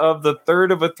terms of the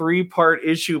third of a 3-part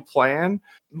issue plan.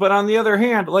 But on the other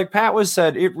hand, like Pat was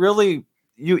said, it really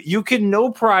you can no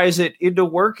prize it into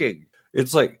working.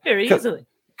 It's like very easily,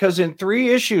 because in 3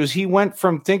 issues he went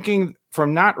from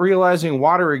not realizing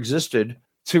water existed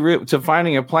to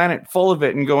finding a planet full of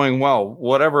it and going, well,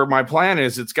 whatever my plan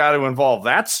is, it's got to involve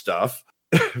that stuff.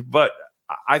 But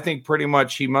I think pretty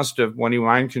much he must have, when he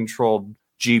mind controlled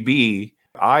GB,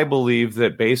 I believe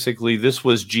that basically this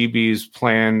was GB's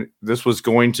plan. This was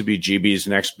going to be GB's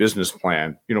next business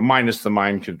plan, minus the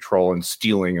mind control and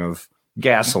stealing of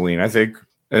gasoline, I think.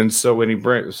 And so when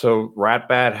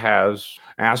Ratbat has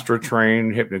Astra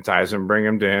Train hypnotize him, bring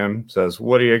him to him, says,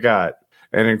 what do you got?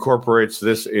 And incorporates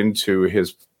this into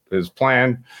his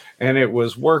plan. And it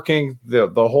was working, the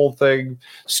whole thing,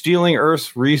 stealing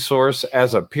Earth's resource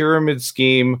as a pyramid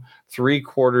scheme,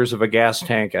 3/4 of a gas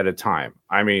tank at a time.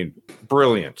 I mean,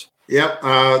 brilliant. Yep.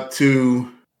 To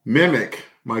mimic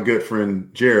my good friend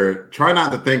Jared, try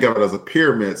not to think of it as a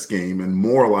pyramid scheme and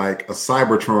more like a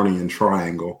Cybertronian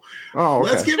triangle. Oh, okay.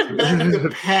 Let's give it back to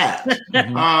Pat.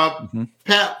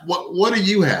 Pat, what do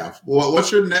you have?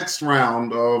 What's your next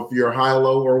round of your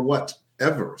high-low or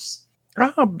whatevers?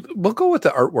 We'll go with the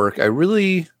artwork. I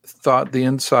really thought the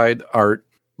inside art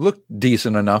looked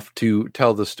decent enough to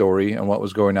tell the story and what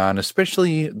was going on,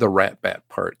 especially the Ratbat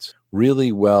parts.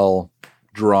 Really well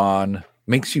drawn.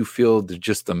 Makes you feel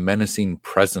just the menacing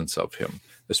presence of him,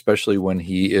 especially when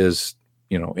he is,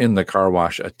 in the car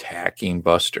wash attacking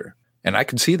Buster. And I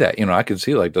can see that, I can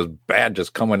see like this bat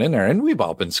just coming in there, and we've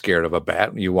all been scared of a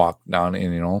bat. You walk down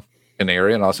in, an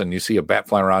area, and all of a sudden you see a bat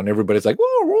flying around, and everybody's like,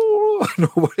 whoa, whoa,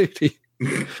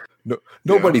 whoa.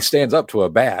 Nobody stands up to a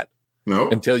bat. No.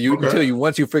 Until you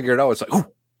once you figure it out, it's like, oh,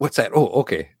 what's that? Oh,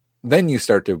 okay. Then you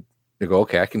start to go,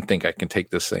 okay, I can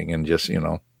take this thing and just,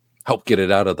 help get it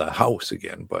out of the house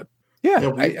again. But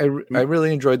I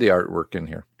really enjoyed the artwork in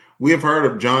here. We have heard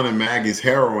of John and Maggie's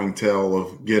harrowing tale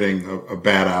of getting a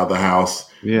bat out of the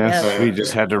house. Yes, we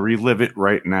just had to relive it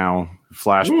right now.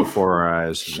 Flash before our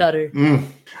eyes. Shudder.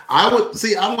 I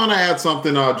want to add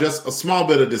something, just a small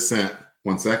bit of dissent.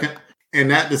 1 second.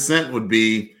 And that dissent would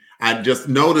be, I just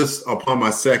noticed upon my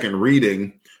second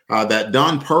reading that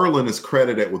Don Perlin is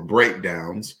credited with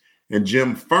breakdowns, and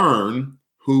Jim Fern,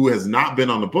 who has not been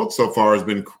on the book so far,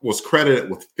 was credited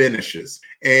with finishes.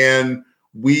 And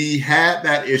we had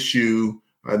that issue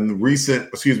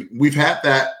we've had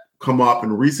that come up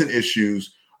in recent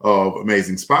issues of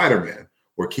Amazing Spider-Man,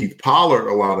 where Keith Pollard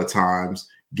a lot of times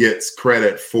gets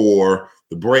credit for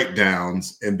the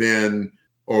breakdowns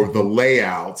or the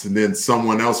layouts, and then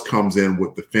someone else comes in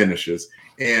with the finishes.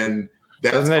 And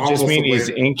doesn't that just mean he's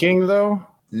inking, though?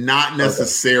 Not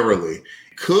necessarily. Okay.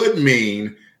 Could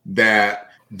mean that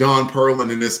Don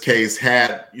Perlin in this case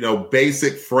had,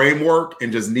 basic framework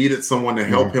and just needed someone to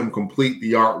help him complete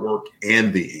the artwork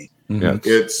and the ink.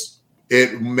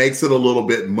 It makes it a little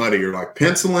bit muddier. Like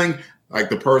penciling, like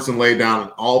the person laid down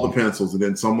all the pencils and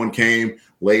then someone came,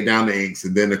 laid down the inks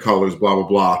and then the colors, blah, blah,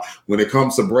 blah. When it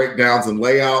comes to breakdowns and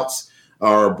layouts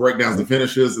or breakdowns and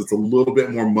finishes, it's a little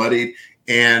bit more muddied.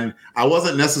 And I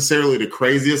wasn't necessarily the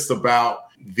craziest about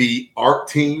the art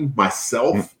team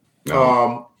myself.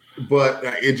 But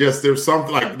there's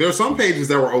some pages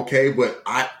that were okay, but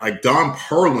Don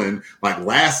Perlin, like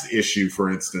last issue, for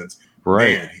instance,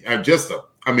 right.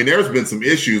 Man, there's been some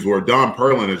issues where Don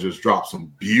Perlin has just dropped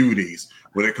some beauties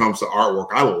when it comes to artwork.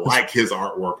 I like his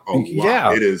artwork a lot.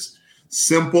 Yeah. It is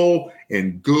simple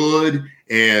and good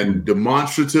and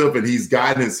demonstrative, and he's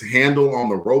gotten his handle on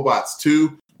the robots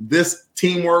too. This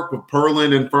teamwork with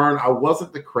Perlin and Fern, I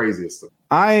wasn't the craziest.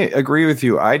 I agree with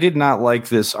you. I did not like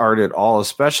this art at all,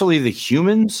 especially the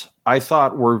humans. I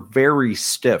thought were very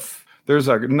stiff. There's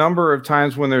a number of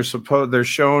times when they're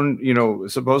shown,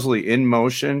 supposedly in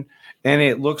motion, and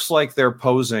it looks like they're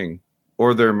posing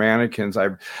or they're mannequins.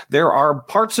 There are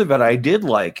parts of it I did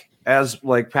like, as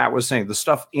like Pat was saying, the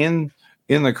stuff in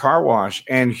the car wash.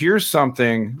 And here's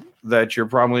something that you're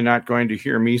probably not going to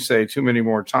hear me say too many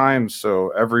more times, so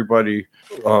everybody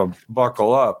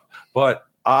buckle up. But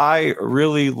I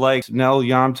really liked Nel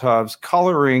Yomtov's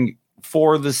coloring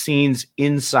for the scenes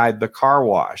inside the car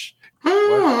wash.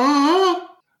 All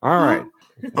right.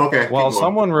 Okay. While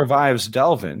someone revives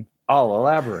Delvin, I'll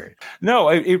elaborate. No,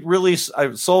 it really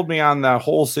sold me on the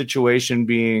whole situation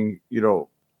being,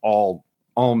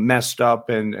 all messed up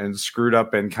and screwed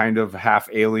up and kind of half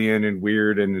alien and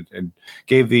weird and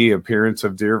gave the appearance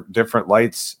of different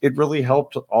lights. It really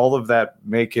helped all of that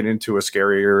make it into a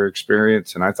scarier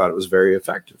experience, and I thought it was very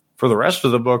effective. For the rest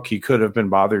of the book, he could have been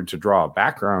bothered to draw a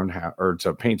background or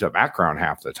to paint a background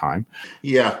half the time.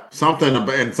 Yeah, something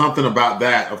about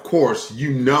that. Of course,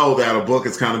 that a book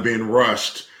is kind of being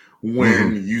rushed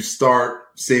when you start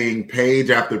seeing page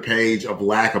after page of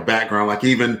lack of background, like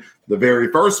even the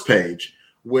very first page,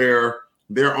 where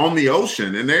they're on the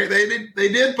ocean, and they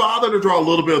did bother to draw a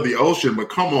little bit of the ocean, but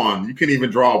come on, you can even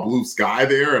draw a blue sky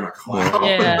there and a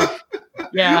cloud,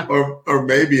 yeah, or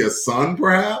maybe a sun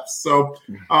perhaps. So,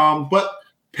 but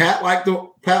Pat liked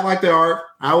the art.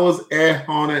 I was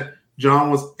on it.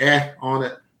 John was on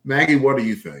it. Maggie, what do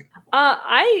you think?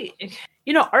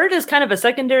 Art is kind of a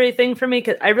secondary thing for me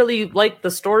because I really like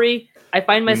the story. I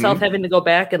find myself having to go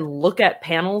back and look at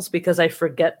panels because I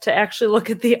forget to actually look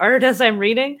at the art as I'm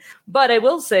reading. But I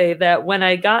will say that when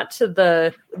I got to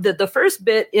the first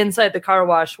bit inside the car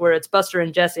wash where it's Buster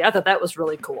and Jesse, I thought that was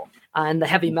really cool. And the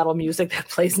heavy metal music that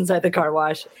plays inside the car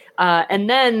wash. And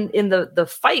then in the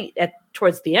fight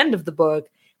towards the end of the book,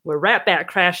 where Ratbat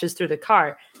crashes through the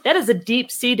car, that is a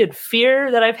deep-seated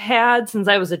fear that I've had since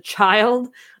I was a child,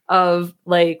 of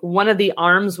like one of the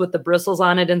arms with the bristles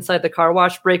on it inside the car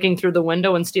wash breaking through the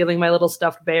window and stealing my little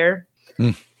stuffed bear.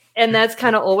 And that's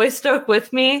kind of always stuck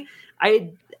with me. I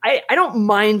don't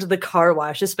mind the car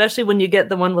wash, especially when you get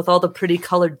the one with all the pretty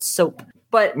colored soap.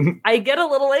 But I get a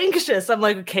little anxious. I'm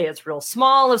like, okay, it's real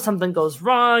small. If something goes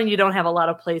wrong, you don't have a lot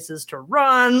of places to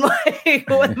run. Like,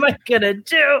 what am I going to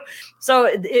do? So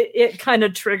it kind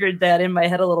of triggered that in my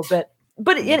head a little bit.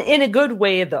 But in a good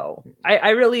way, though.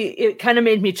 It kind of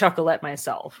made me chuckle at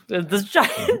myself. This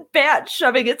giant bat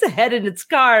shoving its head in its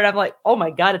car. And I'm like, oh my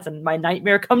God, it's my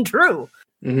nightmare come true.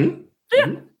 Mm-hmm. Yeah.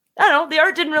 I don't know. The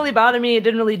art didn't really bother me. It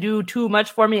didn't really do too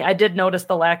much for me. I did notice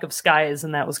the lack of skies,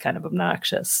 and that was kind of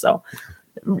obnoxious. So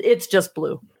it's just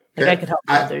blue. Like I could help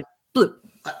others. Blue.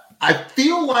 I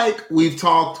feel like we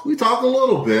talked a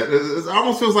little bit. It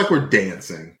almost feels like we're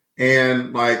dancing.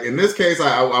 And like in this case,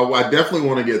 I definitely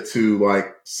want to get to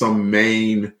like some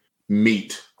main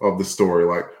meat of the story.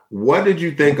 Like, what did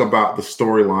you think about the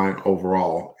storyline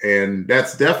overall? And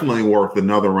that's definitely worth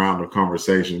another round of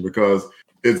conversation because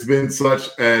it's been such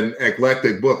an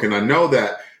eclectic book. And I know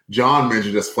that John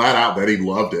mentioned just flat out that he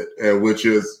loved it, which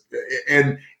is,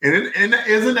 and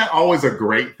isn't that always a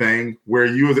great thing where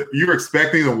you're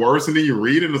expecting the worst and then you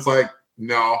read it and it's like,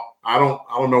 no, I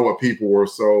don't know what people were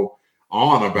so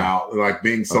on about, like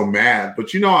being so mad.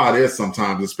 But you know how it is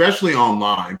sometimes, especially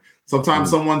online. Sometimes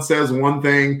someone says one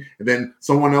thing and then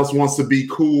someone else wants to be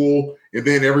cool. And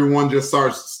then everyone just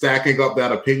starts stacking up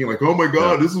that opinion like, oh my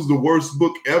God, this was the worst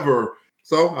book ever.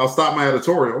 So I'll stop my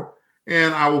editorial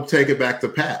and I will take it back to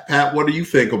Pat. Pat, what do you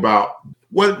think about,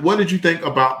 what did you think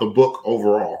about the book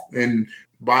overall? And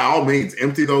by all means,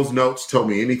 empty those notes. Tell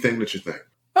me anything that you think.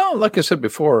 Oh, like I said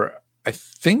before, I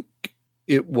think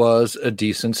it was a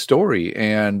decent story.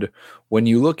 And when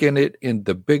you look at it in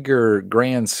the bigger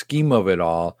grand scheme of it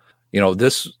all, you know,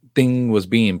 this thing was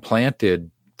being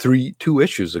planted 2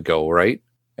 issues ago, right?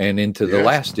 And into the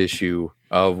last issue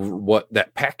of what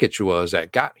that package was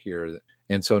that got here.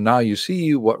 And so now you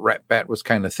see what Rat Bat was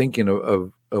kind of thinking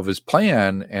of his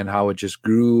plan and how it just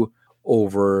grew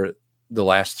over the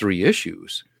last 3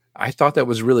 issues. I thought that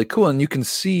was really cool. And you can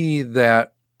see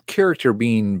that character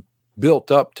being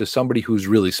built up to somebody who's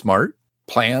really smart,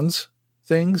 plans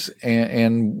things,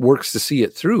 and works to see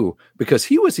it through, because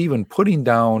he was even putting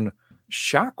down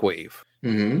Shockwave.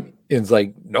 It's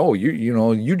like, no,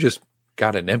 you just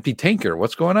got an empty tanker.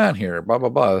 What's going on here? Blah, blah,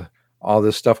 blah. All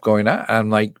this stuff going on. I'm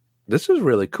like, this is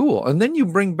really cool. And then you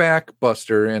bring back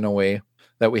Buster in a way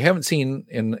that we haven't seen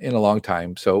in a long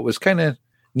time. So it was kind of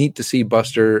neat to see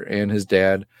Buster and his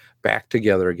dad back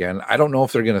together again. I don't know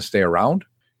if they're going to stay around,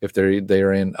 if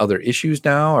they're in other issues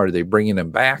now. Are they bringing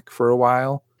him back for a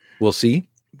while? We'll see.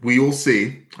 We will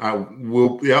see.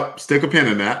 Stick a pin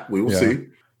in that. We will see.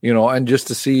 You know, and just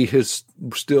to see his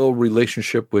still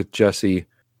relationship with Jesse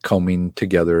coming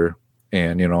together.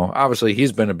 And, you know, obviously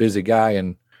he's been a busy guy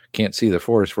and can't see the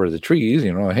forest for the trees.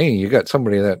 You know, hey, you got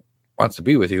somebody that wants to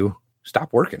be with you.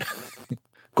 Stop working.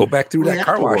 Go back through that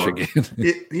car wash again.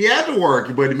 He had to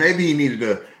work, but maybe he needed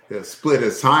to split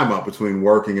his time up between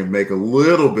working and make a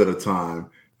little bit of time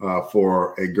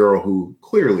for a girl who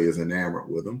clearly is enamored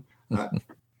with him.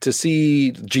 To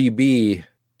see GB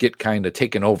get kind of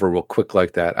taken over real quick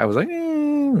like that, I was like,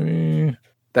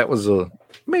 that was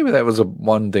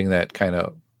one thing that kind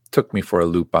of took me for a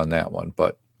loop on that one.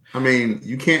 But I mean,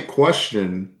 you can't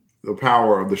question the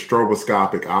power of the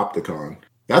stroboscopic opticon.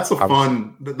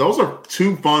 Those are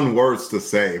 2 fun words to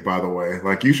say, by the way.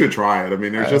 Like, you should try it. I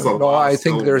mean, there's just a lot. I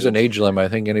think there's an age limit. I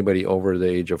think anybody over the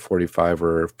age of 45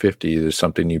 or 50 is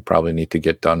something you probably need to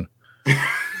get done.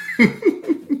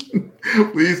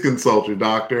 Please consult your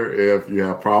doctor if you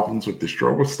have problems with the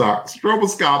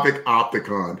stroboscopic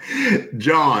opticon.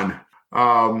 John,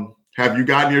 have you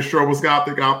gotten your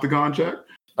stroboscopic opticon check?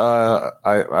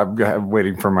 I'm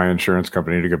waiting for my insurance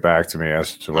company to get back to me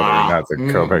as to whether or not the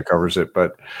copay covers it.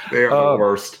 But they are the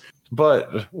worst.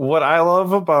 But what I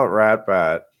love about Rat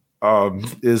Bat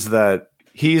is that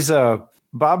he's Bob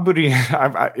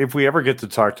Budiansky. If we ever get to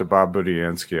talk to Bob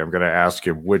Budiansky, I'm going to ask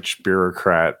him which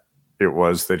bureaucrat it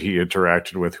was that he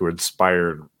interacted with who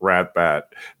inspired Rat Bat,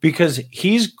 because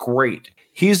he's great.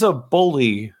 He's a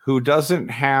bully who doesn't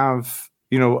have,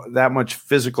 that much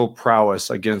physical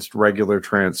prowess against regular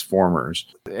Transformers.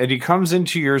 And he comes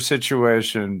into your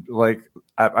situation, like,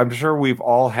 I'm sure we've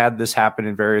all had this happen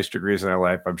in various degrees in our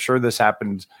life. I'm sure this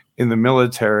happens in the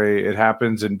military. It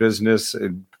happens in business,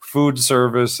 in food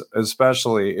service,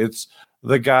 especially. It's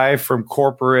the guy from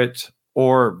corporate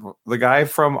or the guy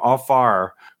from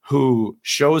afar who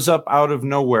shows up out of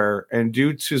nowhere, and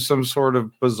due to some sort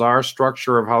of bizarre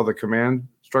structure of how the command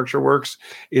structure works,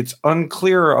 it's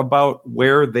unclear about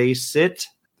where they sit,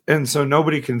 and so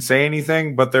nobody can say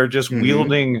anything, but they're just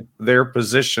wielding their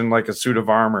position like a suit of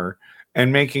armor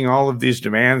and making all of these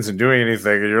demands and doing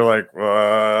anything, and you're like,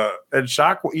 and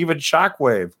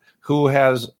Shockwave, who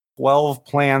has 12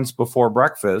 plans before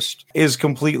breakfast, is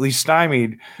completely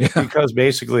stymied because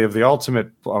basically of the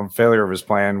ultimate failure of his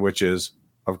plan, which is,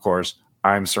 of course,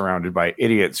 I'm surrounded by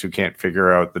idiots who can't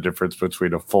figure out the difference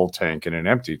between a full tank and an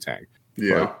empty tank.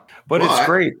 Yeah. But it's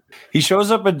great. He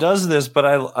shows up and does this, but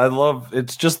I love,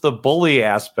 it's just the bully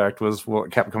aspect was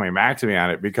what kept coming back to me on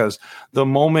it, because the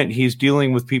moment he's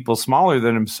dealing with people smaller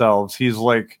than himself, he's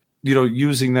like,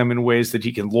 using them in ways that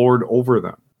he can lord over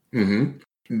them.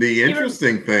 Mm-hmm. The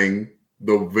interesting thing,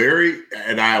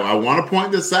 and I want to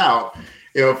point this out,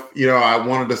 if, I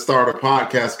wanted to start a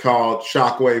podcast called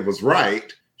Shockwave Was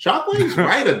Right, Shockwave's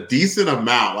right a decent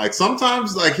amount. Like,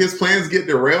 sometimes, like, his plans get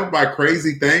derailed by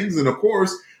crazy things. And of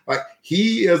course, like,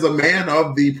 he is a man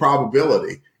of the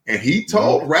probability. And he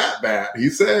told Rat Bat, he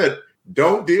said,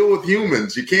 don't deal with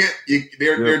humans. You can't,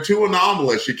 they're too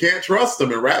anomalous. You can't trust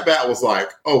them. And Rat Bat was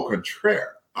like, au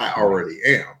contraire, I already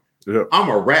am. Yep. I'm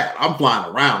a rat. I'm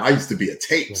flying around. I used to be a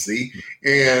tape, see?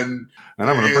 And I'm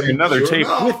going to bring another tape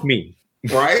with me.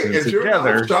 Right? And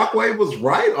together. Shockwave was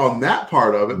right on that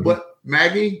part of it. But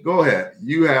Maggie, go ahead.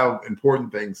 You have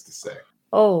important things to say.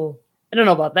 Oh, I don't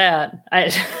know about that.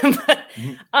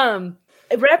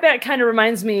 Ratbat kind of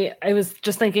reminds me. I was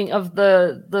just thinking of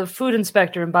the food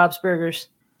inspector in Bob's Burgers,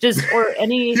 or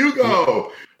any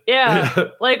Hugo. Yeah,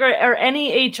 or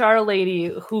any HR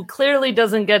lady who clearly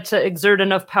doesn't get to exert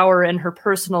enough power in her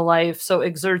personal life, so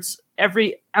exerts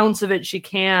every ounce of it she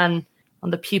can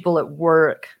on the people at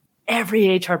work.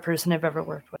 Every HR person I've ever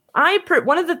worked with.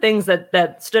 One of the things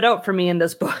that stood out for me in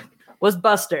this book was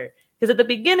Buster, because at the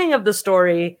beginning of the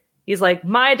story, he's like,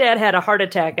 my dad had a heart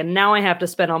attack and now I have to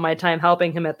spend all my time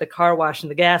helping him at the car wash and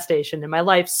the gas station and my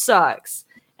life sucks.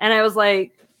 And I was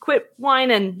like, quit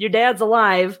whining, your dad's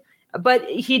alive. But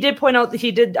he did point out that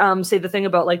he did say the thing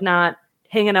about like not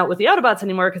hanging out with the Autobots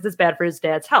anymore because it's bad for his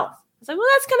dad's health. I was like, well,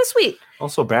 that's kind of sweet.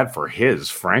 Also bad for his,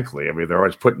 frankly. I mean, they're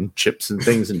always putting chips and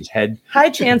things in his head. High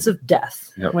chance of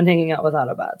death when hanging out with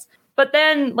Autobots. But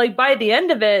then, like, by the end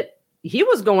of it, he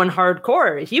was going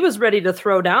hardcore. He was ready to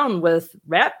throw down with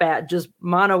Ratbat, just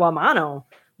mano a mano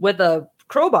with a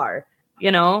crowbar,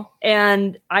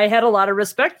 and I had a lot of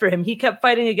respect for him. He kept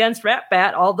fighting against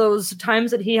Ratbat. All those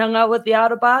times that he hung out with the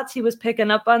Autobots, he was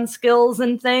picking up on skills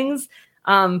and things.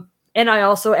 And I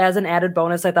also, as an added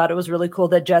bonus, I thought it was really cool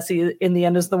that Jessie, in the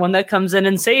end, is the one that comes in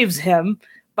and saves him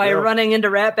by running into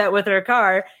Ratbat with her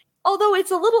car. Although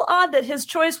it's a little odd that his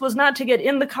choice was not to get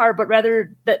in the car, but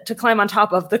rather to climb on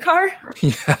top of the car.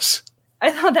 Yes.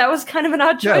 I thought that was kind of an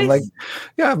odd choice.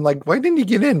 I'm like, why didn't he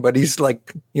get in? But he's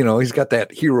like, he's got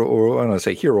that hero, or I don't want to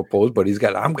say hero pose, but he's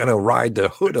got, I'm going to ride the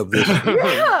hood of this.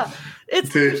 Yeah. It's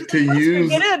to use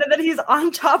get in, and then he's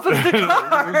on top of the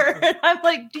car. And I'm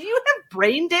like, do you have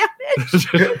brain damage?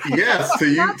 Yes, to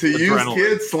use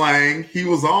kid slang, he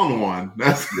was on one.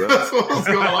 That's what was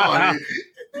going on.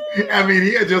 I mean,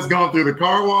 he had just gone through the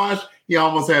car wash. He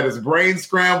almost had his brain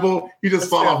scrambled. He just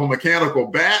fought off a mechanical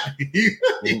bat. He's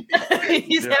having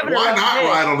why not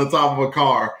ride on the top of a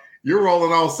car? You're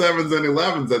rolling all 7s and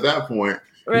 11s at that point.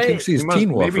 Right. He thinks he's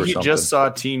Teen Wolf. Maybe he just saw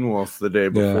Teen Wolf the day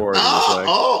before. And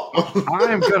was like,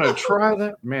 I'm gonna try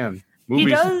that, man.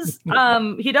 Movies.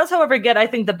 He does, however, get I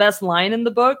think the best line in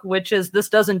the book, which is, "This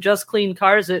doesn't just clean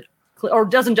cars, or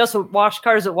doesn't just wash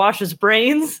cars, it washes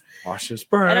brains." Washes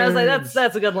brains. And I was like,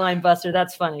 that's a good line, Buster.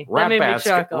 That's funny. That made me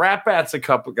chuckle. Ratbat's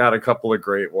got a couple of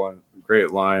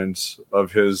great lines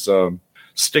of his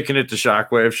sticking it to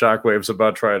Shockwave. Shockwave's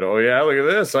about trying to, oh yeah, look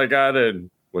at this, I got it.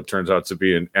 What turns out to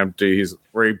be an empty.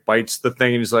 Where he bites the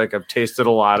thing and he's like, I've tasted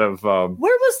a lot of. What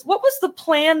was the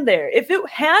plan there? If it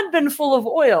had been full of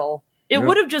oil, it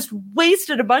would have just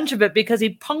wasted a bunch of it because he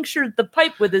punctured the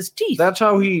pipe with his teeth. That's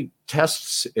how he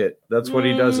tests it. That's what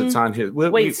he does. It's on his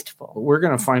wasteful. We're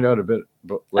gonna find out a bit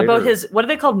later. About his, what are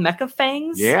they called? Mecha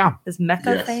fangs? Yeah, his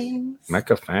mecha fangs.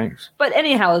 Mecha fangs. But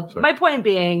anyhow, my point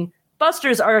being,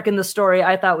 Buster's arc in the story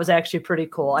I thought was actually pretty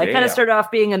cool. I kind of started off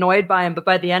being annoyed by him, but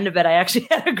by the end of it, I actually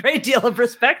had a great deal of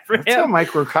respect for him. It's a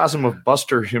microcosm of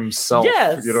Buster himself.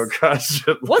 Yes.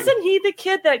 Constantly. Wasn't he the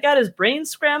kid that got his brain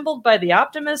scrambled by the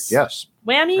Optimus? Yes.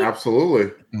 Whammy?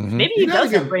 Absolutely. Mm-hmm. Maybe he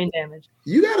does have brain damage.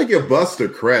 You got to give Buster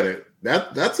credit.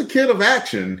 That's a kid of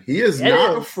action. He is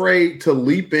not afraid to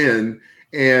leap in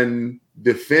and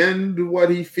defend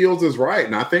what he feels is right.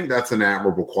 And I think that's an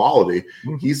admirable quality.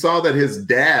 Mm-hmm. He saw that his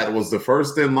dad was the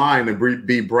first in line to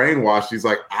be brainwashed. He's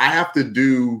like, I have to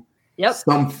do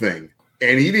something.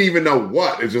 And he didn't even know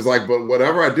what. It's just like, but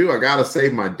whatever I do, I got to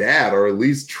save my dad or at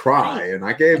least try. And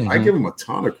I give him a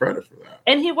ton of credit for that.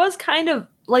 And he was kind of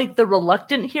like the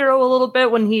reluctant hero a little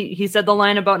bit when he said the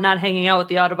line about not hanging out with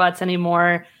the Autobots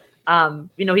anymore.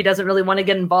 He doesn't really want to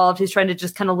get involved. He's trying to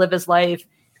just kind of live his life.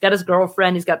 Got his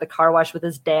girlfriend. He's got the car wash with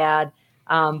his dad.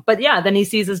 Then he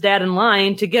sees his dad in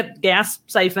line to get gas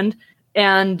siphoned.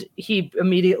 And he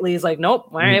immediately is like, nope.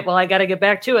 All right, well, I got to get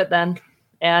back to it then.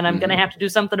 And I'm going to have to do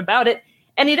something about it.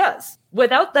 And he does,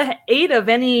 without the aid of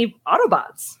any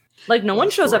Autobots. Like, no one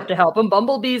shows up to help him.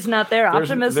 Bumblebee's not there.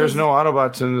 Optimus There's no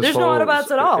Autobots in this. There's no Autobots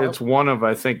at all. It's one of,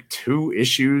 I think, 2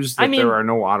 issues that there are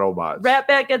no Autobots.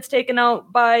 Ratbat gets taken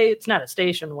out by, it's not a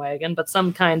station wagon, but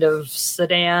some kind of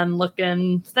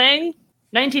sedan-looking thing.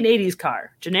 1980s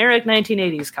car. Generic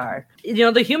 1980s car.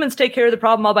 The humans take care of the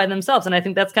problem all by themselves, and I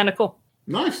think that's kind of cool.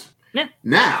 Nice. Yeah.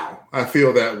 Now, I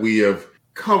feel that we have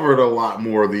covered a lot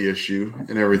more of the issue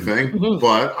and everything,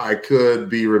 but I could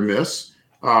be remiss.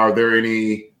 Are there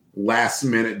any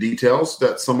last-minute details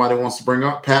that somebody wants to bring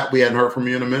up? Pat, we hadn't heard from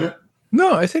you in a minute.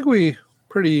 No, I think we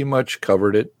pretty much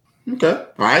covered it. Okay.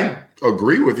 I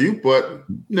agree with you, but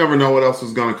you never know what else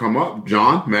is going to come up.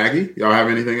 John, Maggie, y'all have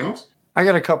anything else? I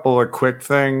got a couple of quick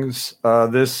things.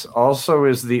 This also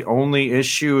is the only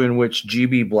issue in which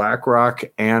GB Blackrock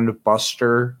and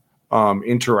Buster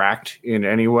interact in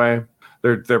any way.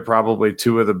 They're probably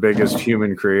two of the biggest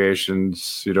human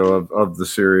creations, of the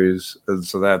series, and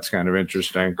so that's kind of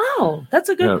interesting. Oh, that's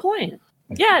a good point.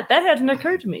 Yeah, that hadn't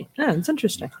occurred to me. Yeah, it's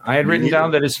interesting. I had written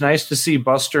down that it's nice to see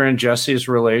Buster and Jesse's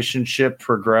relationship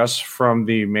progress from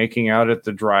the making out at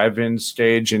the drive-in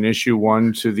stage in issue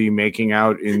 1 to the making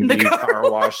out in the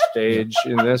car wash stage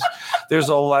in this. There's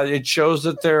a lot. It shows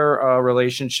that their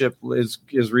relationship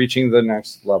is reaching the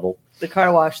next level. The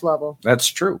car wash level. That's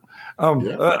true.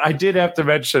 I did have to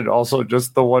mention also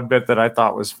just the one bit that I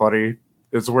thought was funny.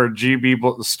 Is where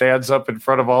GB stands up in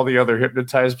front of all the other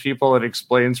hypnotized people and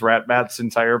explains Rat-Bat's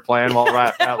entire plan while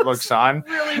Rat-Bat looks on.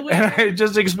 Really and I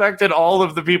just expected all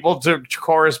of the people to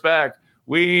chorus back,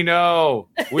 "We know,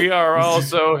 we are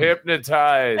also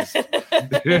hypnotized." but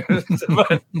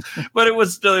it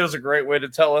was a great way to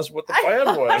tell us what the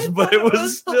plan was. But it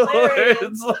was still,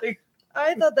 it's like.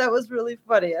 I thought that was really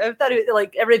funny. I thought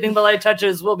everything the light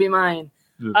touches will be mine.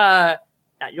 Not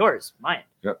yours, mine.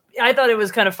 Yep. I thought it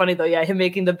was kind of funny though. Yeah, him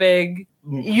making the big.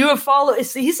 You have followed.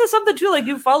 He says something too, like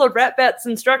you followed Rat-Bat's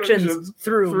instructions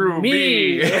through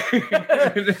me. It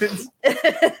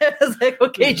was like,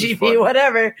 okay, GB,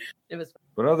 whatever. It was.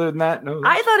 But other than that, no.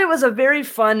 I thought it was a very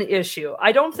fun issue.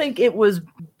 I don't think it was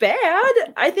bad.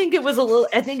 I think it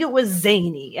was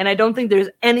zany, and I don't think there's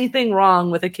anything wrong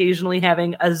with occasionally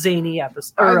having a zany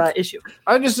episode or issue.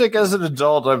 I just think as an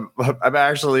adult, I'm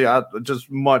actually just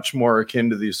much more akin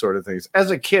to these sort of things. As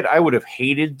a kid, I would have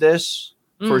hated this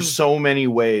for so many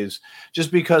ways,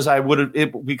 just because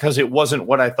because it wasn't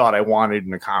what I thought I wanted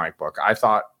in a comic book. I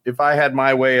thought if I had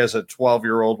my way as a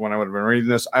 12-year-old when I would have been reading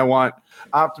this, I want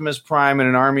Optimus Prime and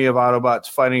an army of Autobots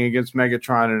fighting against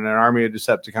Megatron and an army of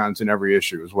Decepticons in every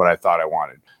issue is what I thought I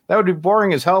wanted. That would be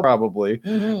boring as hell probably,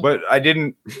 but I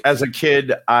didn't. As a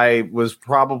kid, I would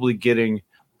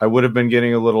have been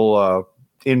getting a little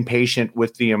impatient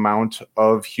with the amount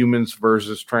of humans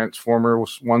versus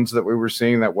Transformers ones that we were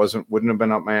seeing that wouldn't have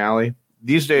been up my alley.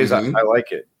 These days, I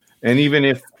like it. And even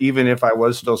if I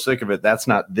was still sick of it, that's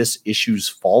not this issue's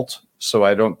fault. So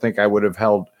I don't think I would have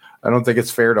I don't think it's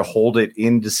fair to hold it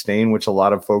in disdain, which a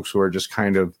lot of folks who are just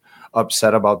kind of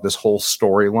upset about this whole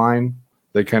storyline,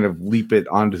 they kind of leap it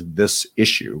onto this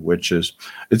issue, which is,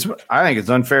 I think it's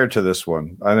unfair to this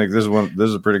one. I think this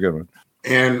is a pretty good one.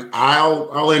 And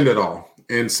I'll end it all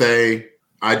and say,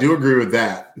 I do agree with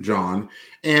that, John.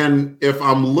 And if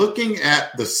I'm looking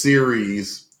at the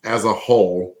series as a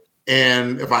whole,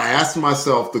 and if I ask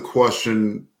myself the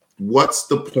question, what's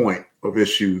the point of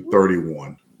issue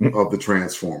 31 of the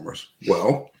Transformers?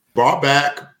 Well, brought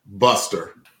back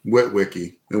Buster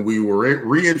Witwicky, and we were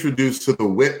reintroduced to the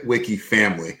Witwicky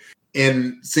family,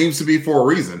 and seems to be for a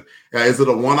reason. Is it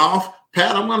a one-off?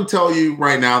 Pat, I'm going to tell you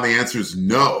right now, the answer is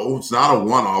no. It's not a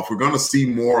one-off. We're going to see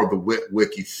more of the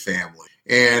Witwicky family,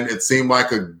 and it seemed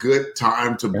like a good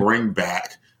time to bring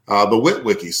back the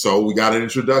Witwicky. So we got an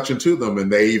introduction to them,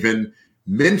 and they even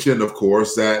mentioned, of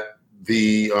course, that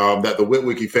the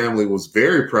Witwicky family was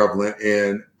very prevalent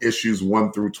in issues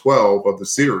 1 through 12 of the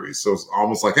series. So it's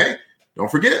almost like, hey, don't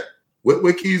forget,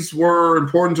 Witwickies were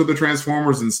important to the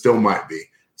Transformers and still might be.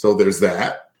 So there's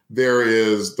that. There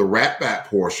is the Rat-Bat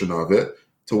portion of it,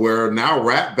 to where now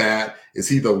Rat-Bat, is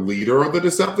he the leader of the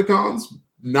Decepticons?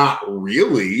 Not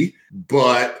really,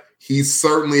 but he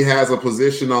certainly has a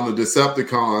position on the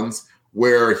Decepticons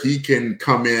where he can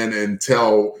come in and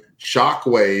tell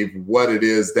Shockwave what it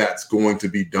is that's going to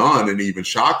be done. And even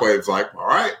Shockwave's like, all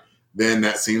right, then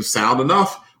that seems sound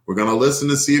enough. We're going to listen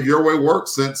to see if your way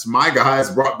works, since my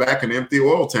guys brought back an empty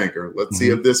oil tanker. Let's see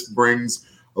if this brings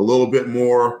a little bit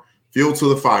more fuel to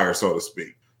the fire, so to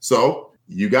speak. So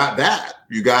you got that.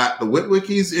 You got the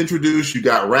Witwickies introduced. You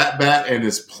got Rat-Bat and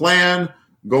his plan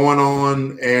going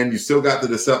on, and you still got the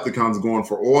Decepticons going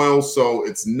for oil. So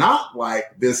it's not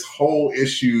like this whole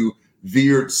issue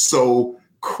veered so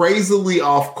crazily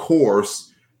off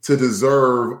course to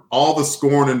deserve all the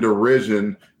scorn and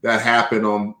derision that happened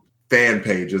on fan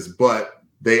pages, but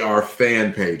they are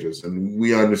fan pages, and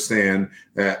we understand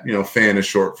that, fan is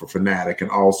short for fanatic, and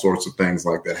all sorts of things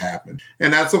like that happen.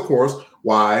 And that's, of course,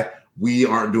 why we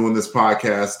aren't doing this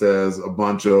podcast as a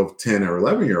bunch of 10 or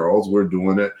 11-year-olds. We're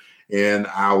doing it in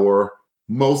our,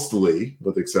 mostly,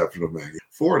 with the exception of Maggie,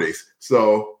 40s.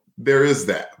 So there is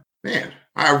that. Man,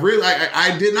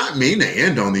 I did not mean to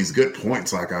end on these good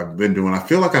points like I've been doing. I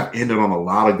feel like I've ended on a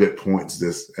lot of good points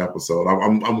this episode.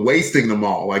 I'm wasting them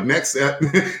all. Like next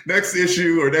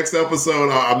issue or next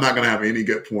episode, I'm not going to have any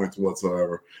good points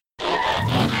whatsoever.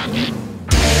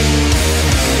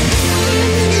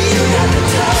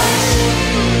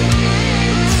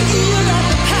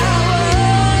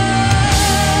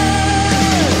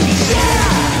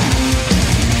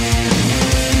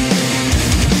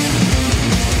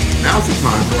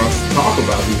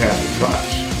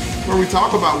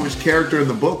 talk about which character in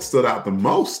the book stood out the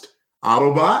most.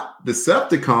 Autobot,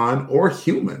 Decepticon, or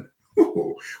human?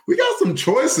 Ooh, we got some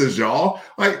choices, y'all.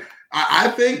 Like, I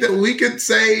think that we could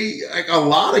say like a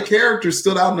lot of characters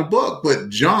stood out in the book, but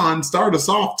John, start us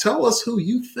off. Tell us who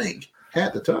you think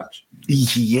had the touch.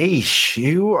 Yeesh,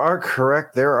 you are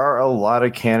correct. There are a lot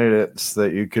of candidates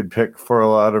that you could pick for a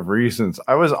lot of reasons.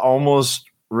 I was almost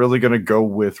really going to go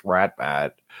with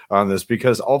Ratbat on this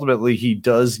because ultimately he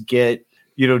does get,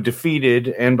 defeated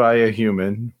and by a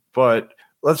human. But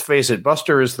let's face it,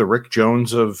 Buster is the Rick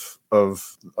Jones of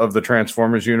the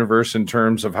Transformers universe in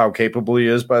terms of how capable he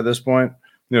is by this point.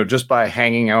 Just by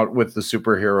hanging out with the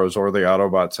superheroes or the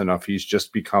Autobots enough, he's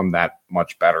just become that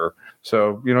much better.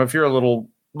 So, if you're a little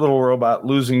robot,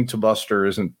 losing to Buster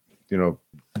isn't,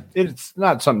 it's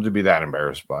not something to be that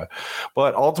embarrassed by.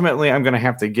 But ultimately, I'm going to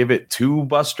have to give it to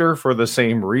Buster for the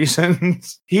same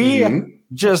reasons. He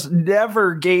just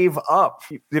never gave up.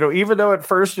 Even though at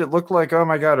first it looked like, oh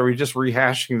my God, are we just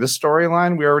rehashing this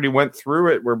storyline? We already went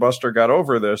through it where Buster got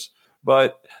over this.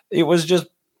 But it was just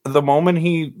the moment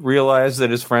he realized that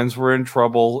his friends were in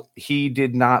trouble, he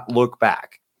did not look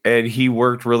back. And he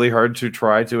worked really hard to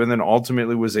try to, and then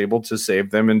ultimately was able to save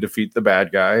them and defeat the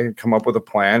bad guy, come up with a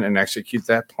plan and execute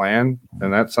that plan.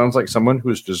 And that sounds like someone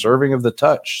who's deserving of the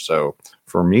touch. So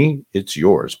for me, it's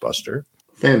yours, Buster.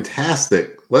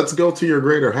 Fantastic. Let's go to your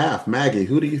greater half. Maggie,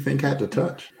 who do you think had the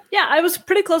touch? Yeah, I was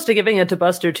pretty close to giving it to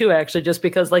Buster too, actually, just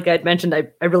because, like I'd mentioned,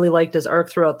 I really liked his arc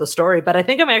throughout the story. But I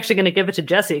think I'm actually going to give it to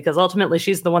Jessie because ultimately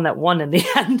she's the one that won in the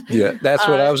end. Yeah, that's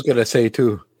what I was going to say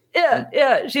too.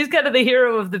 Yeah, she's kind of the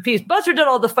hero of the piece. Buster did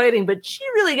all the fighting, but she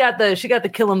really got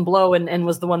the killing blow and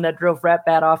was the one that drove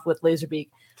Ratbat off with Laserbeak.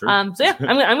 So yeah,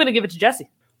 I'm going to give it to Jessie.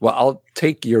 Well, I'll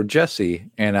take your Jessie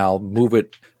and I'll move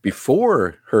it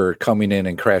before her coming in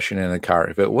and crashing in the car.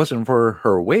 If it wasn't for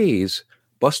her ways,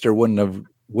 Buster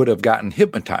would have gotten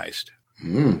hypnotized.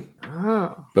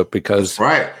 But because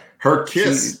her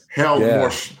kiss held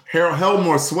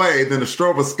more sway than a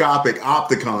stroboscopic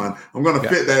Opticon. I'm going to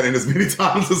fit that in as many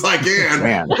times as I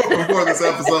can before this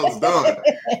episode's done.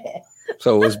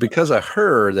 So it was because of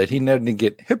her that he didn't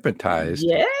get hypnotized.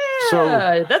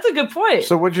 Yeah, that's a good point.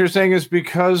 So what you're saying is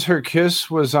because her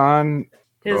kiss was on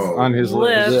his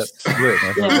lips.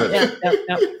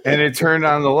 And it turned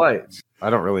on the lights.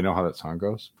 I don't really know how that song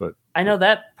goes, but I know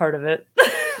that part of it.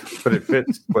 But it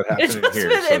fits what happened in here.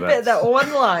 It fit that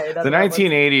one line. The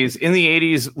 1980s. In the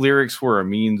 80s, lyrics were a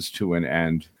means to an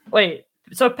end. Wait,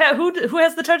 so Pat, who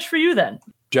has the touch for you then?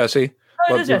 Jessie.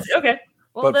 Oh, it is Jessie. Okay.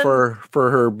 Well, but for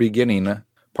her beginning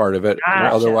part of it,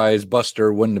 otherwise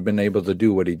Buster wouldn't have been able to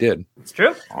do what he did. It's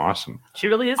true. Awesome. She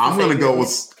really is. I'm going to go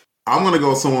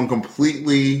with someone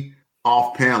completely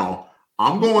off panel.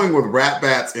 I'm going with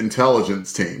Ratbat's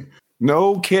intelligence team.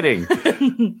 No kidding.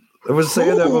 I was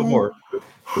saying that before.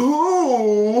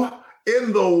 Who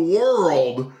in the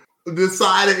world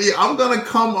decided I'm going to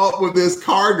come up with this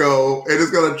cargo and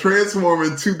it's going to transform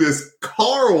into this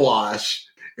car wash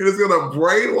and it's going to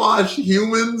brainwash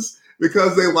humans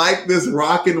because they like this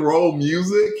rock and roll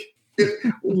music?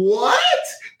 What?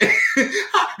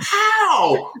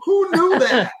 How? Who knew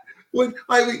that?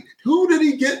 Who did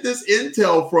he get this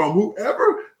intel from?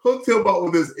 Whoever hooked him up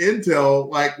with this intel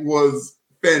was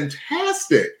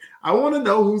fantastic. I want to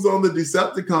know who's on the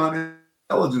Decepticon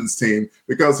intelligence team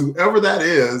because whoever that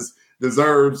is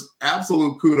deserves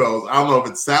absolute kudos. I don't know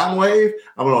if it's Soundwave.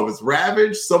 I don't know if it's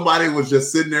Ravage. Somebody was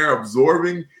just sitting there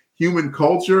absorbing human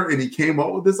culture and he came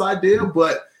up with this idea,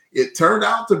 but it turned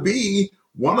out to be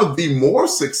one of the more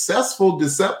successful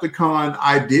Decepticon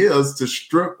ideas to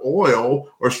strip oil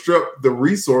or strip the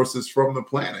resources from the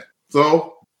planet.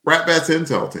 So Ratbat's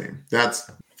intel team. That's,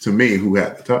 to me, who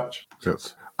had the touch.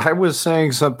 Yes. I was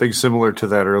saying something similar to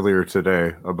that earlier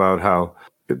today about how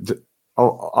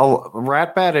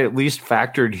Ratbat at least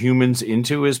factored humans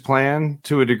into his plan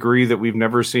to a degree that we've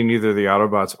never seen either the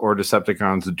Autobots or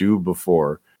Decepticons do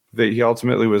before. That he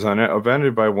ultimately was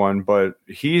offended by one, but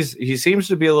he seems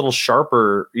to be a little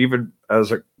sharper, even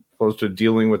as opposed to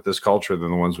dealing with this culture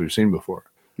than the ones we've seen before.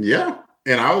 Yeah,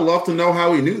 and I would love to know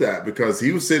how he knew that because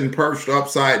he was sitting perched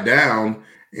upside down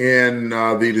in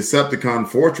the Decepticon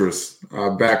fortress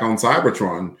back on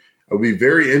Cybertron. I'll be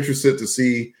very interested to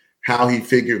see how he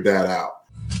figured that out.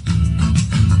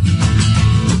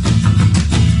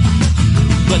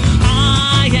 But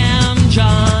I am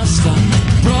just a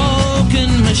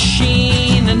broken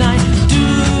machine and I do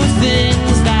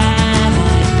things that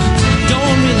I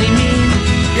don't really mean.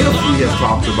 If we had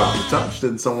talked about the touch,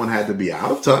 then someone had to be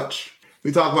out of touch.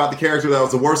 We talk about the character that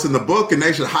was the worst in the book, and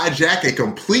they should hijack a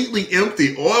completely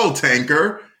empty oil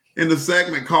tanker in the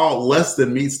segment called Less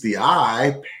Than Meets the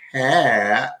Eye.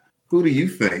 Pat, who do you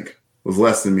think was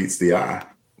less than meets the eye?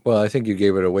 Well, I think you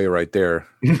gave it away right there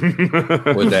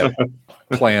with that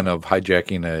plan of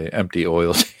hijacking an empty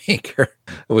oil tanker.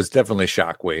 It was definitely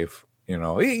Shockwave. You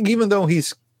know, even though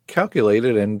he's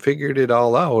calculated and figured it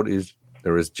all out,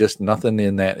 there was just nothing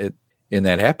in that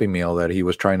Happy Meal that he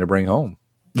was trying to bring home.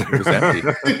 It was empty.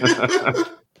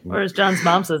 Whereas John's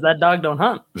mom says that dog don't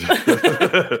hunt.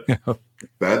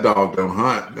 That dog don't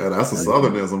hunt. That's a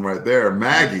Southernism right there.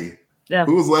 Maggie,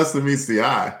 who was less than meets the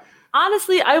eye?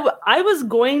 Honestly, I was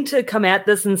going to come at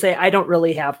this and say I don't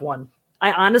really have one.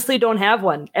 I honestly don't have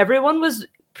one. Everyone was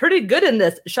pretty good in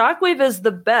this. Shockwave is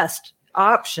the best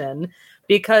option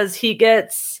because he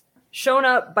gets shown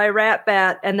up by Rat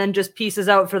Bat and then just pieces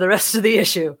out for the rest of the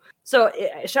issue. So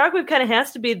Shockwave kind of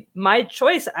has to be my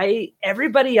choice.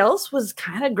 Everybody else was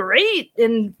kind of great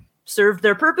and served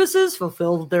their purposes,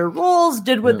 fulfilled their roles,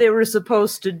 did what they were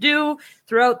supposed to do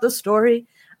throughout the story.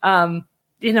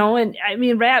 You know, and I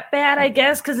mean, Rat Bat, I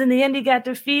guess, because in the end he got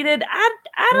defeated.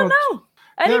 I don't know.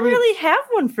 I didn't really have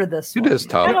one for this one. It is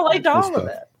tough. I kind of liked all of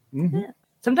it. Mm-hmm. Yeah.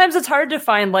 Sometimes it's hard to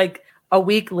find like a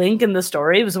weak link in the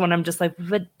story. It was when I'm just like,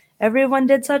 but everyone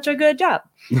did such a good job.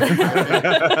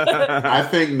 I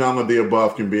think none of the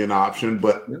above can be an option,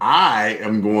 but I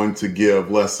am going to give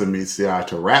less than meets the eye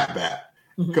to Rat Bat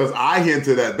because I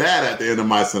hinted at that at the end of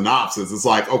my synopsis. It's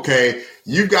like, okay,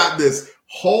 you got this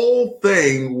whole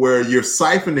thing where you're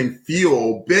siphoning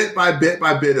fuel bit by bit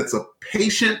by bit. It's a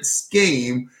patient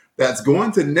scheme that's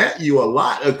going to net you a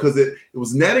lot because it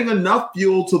was netting enough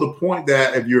fuel to the point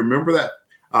that if you remember that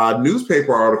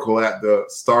newspaper article at the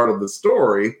start of the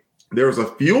story, there was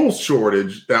a fuel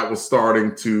shortage that was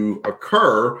starting to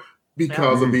occur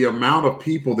because of the amount of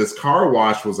people this car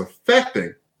wash was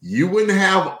affecting. You wouldn't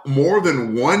have more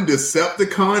than one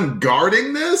Decepticon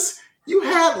guarding this. You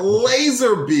had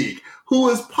Laserbeak, who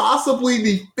is possibly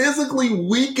the physically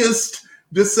weakest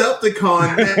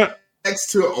Decepticon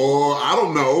next to, I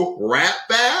don't know, Rat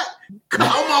Bat? Come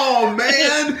on,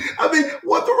 man. I mean,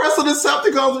 what the rest of the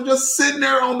Decepticons are just sitting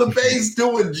there on the base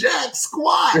doing jack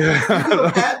squat. You could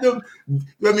have had them.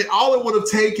 I mean, all it would have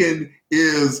taken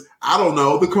is, I don't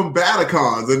know, the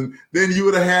Combaticons. And then you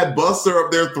would have had Buster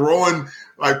up there throwing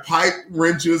like pipe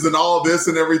wrenches and all this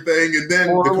and everything. And then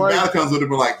the Combaticons would have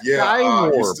been like,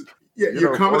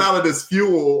 you're coming out of this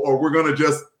fuel or we're going to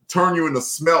just turn you into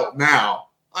smelt now.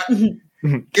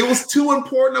 It was too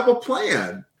important of a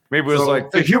plan. Maybe it was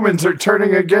like, the humans are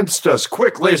turning against us.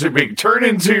 Quick, Laserbeak, turn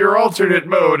into your alternate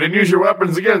mode and use your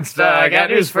weapons against us. I got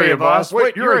news for you, boss.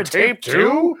 Wait, you're a tape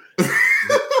too?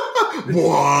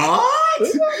 What?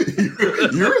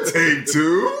 You're a tape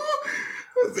too?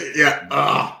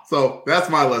 Yeah. So that's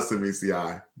my less than meets the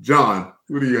eye. John,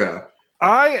 who do you have?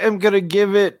 I am going to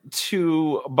give it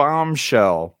to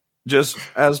Bombshell. Just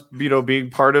as,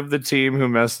 being part of the team who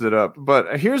messed it up.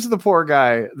 But here's the poor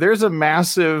guy. There's a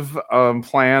massive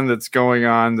plan that's going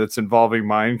on that's involving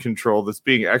mind control that's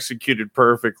being executed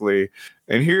perfectly.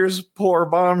 And here's poor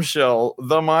Bombshell,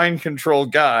 the mind control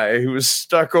guy who is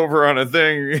stuck over on a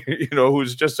thing,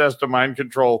 who's just has to mind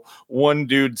control one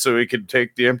dude so he can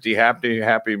take the empty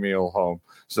Happy Meal home.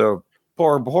 So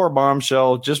poor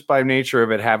Bombshell, just by nature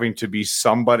of it having to be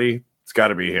somebody, it's got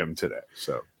to be him today.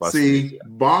 So see,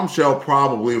 Bombshell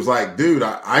probably was like, dude,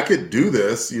 I could do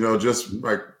this, just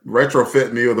like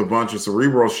retrofit me with a bunch of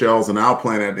cerebral shells and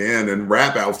Outplan at the end. And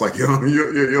Rat Bat was like, you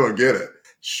don't get it.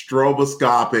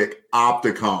 Stroboscopic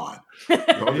Opticon. He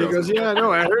goes,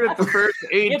 I heard it the first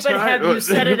 8 times. But have you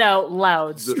said it out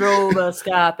loud?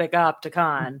 Stroboscopic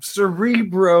Opticon.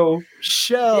 Cerebro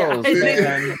shells.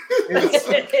 Yeah.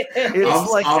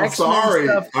 I'm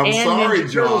sorry,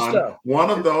 John.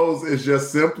 One of those is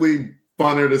just simply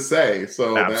funner to say.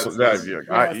 So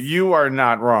you are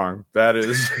not wrong. That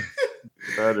is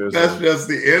that's just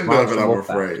the end of it, I'm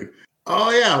afraid.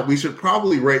 Oh yeah, we should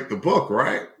probably rate the book,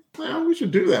 right? Yeah, we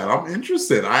should do that. I'm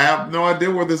interested. I have no idea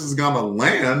where this is going to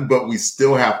land, but we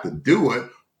still have to do it.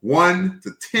 1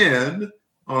 to 10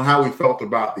 on how we felt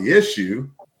about the issue.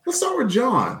 Let's start with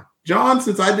John. John,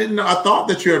 since I thought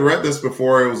that you had read this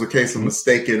before. It was a case of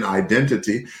mistaken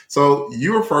identity. So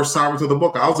you were first timer to the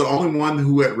book. I was the only one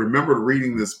who had remembered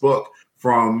reading this book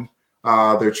from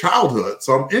their childhood.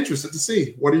 So I'm interested to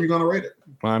see. What are you going to rate it?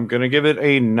 I'm going to give it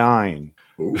a 9.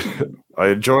 I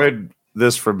enjoyed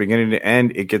this from beginning to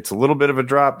end. It gets a little bit of a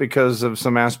drop because of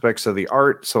some aspects of the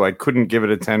art, so I couldn't give it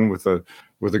a 10 with a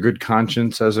good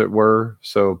conscience, as it were.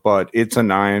 So, but it's a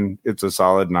 9. It's a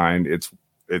solid 9.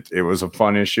 It was a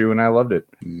fun issue, and I loved it.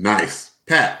 Nice,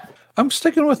 Pat. I'm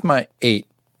sticking with my 8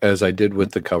 as I did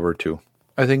with the cover too.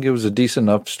 I think it was a decent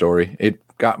enough story. It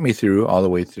got me through all the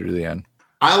way through the end.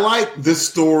 I like this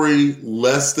story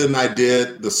less than I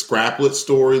did the Scraplet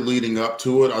story leading up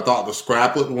to it. I thought the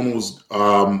Scraplet one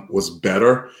was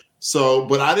better. So,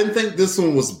 but I didn't think this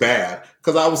one was bad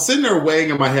because I was sitting there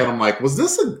weighing in my head. I'm like, was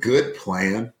this a good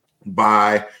plan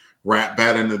by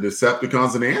Rat-Bat and the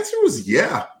Decepticons? And the answer was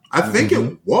yeah. I think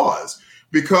it was,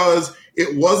 because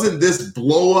it wasn't this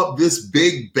blow up this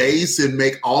big base and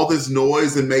make all this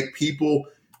noise and make people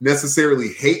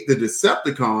necessarily hate the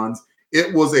Decepticons.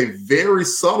 It was a very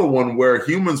subtle one where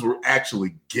humans were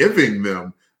actually giving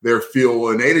them their fuel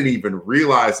and they didn't even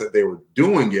realize that they were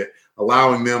doing it,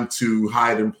 allowing them to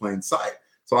hide in plain sight.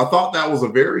 So I thought that was a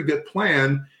very good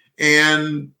plan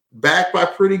and backed by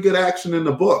pretty good action in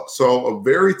the book. So a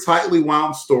very tightly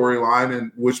wound storyline,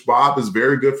 and which Bob is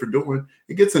very good for doing.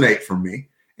 It gets an 8 from me.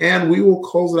 And we will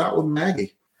close it out with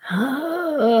Maggie.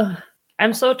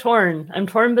 I'm so torn. I'm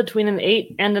torn between an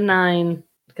 8 and a 9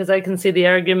 because I can see the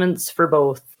arguments for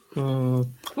both.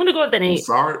 I'm going to go with an 8.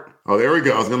 Sorry. Oh, there we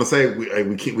go. I was going to say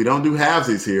we don't do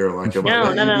halvesies here. Like if no.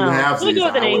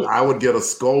 Halvesies, I would get a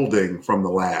scolding from the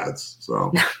lads.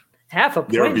 So half a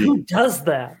point. Who does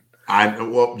that?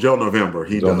 Joe November.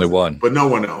 He does only one, but no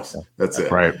one else. That's it.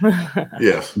 Right.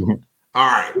 Yes. All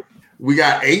right. We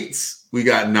got 8s. We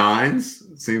got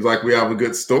 9s. Seems like we have a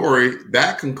good story.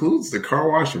 That concludes the Car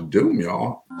Wash of Doom,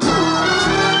 y'all.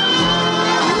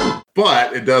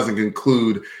 But it doesn't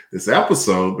conclude this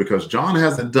episode because John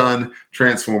hasn't done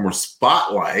Transformer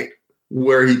Spotlight,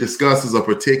 where he discusses a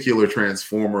particular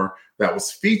Transformer that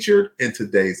was featured in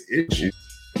today's issue.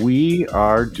 We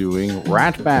are doing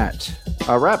Rat-Bat.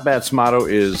 Rat-Bat's motto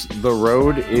is, "The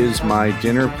road is my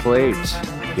dinner plate."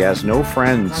 He has no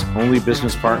friends, only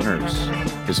business partners.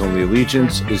 His only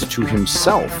allegiance is to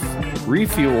himself.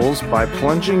 Refuels by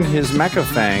plunging his mecha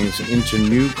fangs into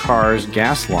new cars'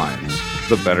 gas lines.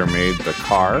 The better made the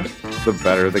car, the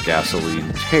better the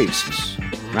gasoline tastes.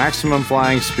 Maximum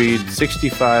flying speed,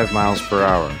 65 miles per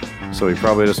hour. So he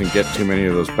probably doesn't get too many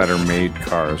of those better made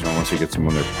cars unless he gets them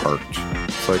when they're parked.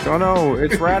 It's like, oh no,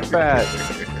 it's Rat-Bat.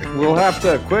 We'll have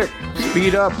to, quick,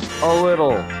 speed up a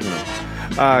little.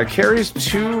 Carries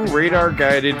 2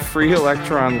 radar-guided free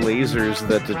electron lasers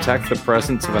that detect the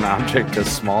presence of an object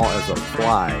as small as a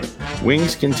fly.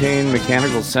 Wings contain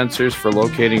mechanical sensors for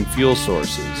locating fuel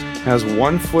sources. Has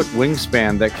 1-foot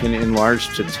wingspan that can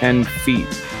enlarge to 10 feet.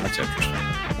 That's interesting.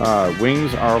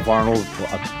 Wings are vulnerable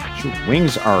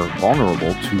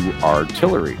to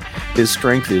artillery. His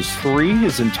strength is 3,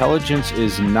 his intelligence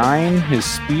is 9, his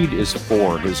speed is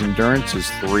 4, his endurance is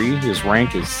 3, his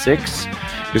rank is 6,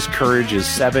 his courage is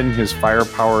 7, his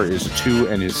firepower is 2,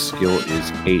 and his skill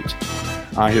is 8.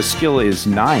 His skill is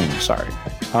 9, sorry.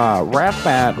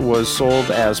 Rat-Bat was sold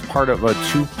as part of a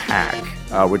 2-pack,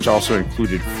 which also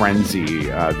included Frenzy.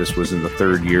 This was in the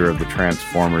 3rd year of the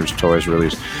Transformers toys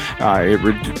release. It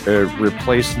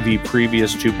replaced the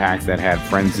previous 2-pack that had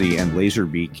Frenzy and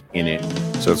Laserbeak in it.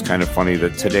 So it's kind of funny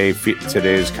that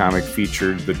today's comic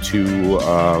featured the 2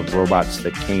 robots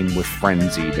that came with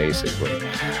Frenzy, basically.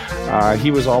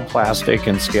 He was all plastic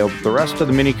and scaled with the rest of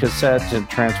the mini cassette and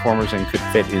Transformers and could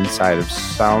fit inside of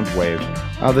Soundwave.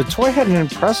 The toy had an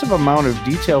impressive amount of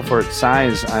detail for its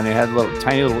size, and it had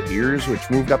tiny little ears which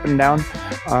moved up and down.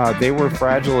 They were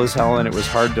fragile as hell, and it was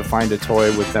hard to find a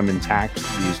toy with them intact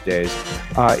these days.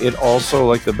 It also,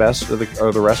 like the rest of the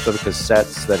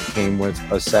cassettes that came with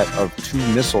a set of 2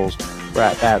 missiles,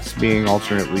 Rat-Bats being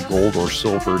alternately gold or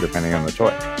silver depending on the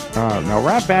toy. Now,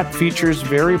 Rat-Bat features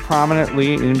very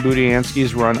prominently in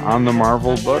Budiansky's run on the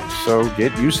Marvel books, so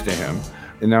get used to him.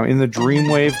 And now, in the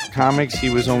Dreamwave comics,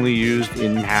 he was only used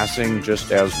in passing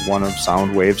just as one of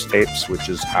Soundwave's tapes, which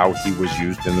is how he was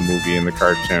used in the movie and the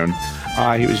cartoon.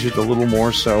 He was used a little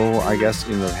more so, I guess,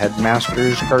 in the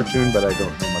Headmasters cartoon, but I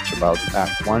don't know much about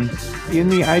that one. In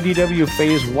the IDW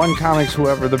Phase 1 comics,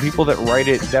 however, the people that write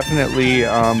it definitely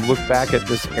look back at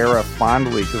this era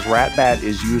fondly, because Rat-Bat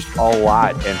is used a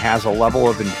lot and has a level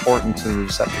of importance in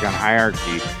the Decepticon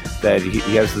hierarchy that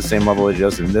he has the same level that he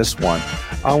does in this one.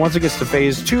 Once it gets to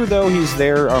Phase 2, though, he's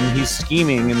there. He's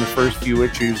scheming in the first few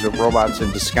issues of Robots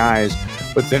in Disguise,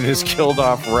 but then is killed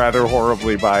off rather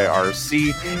horribly by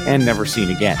RC and never seen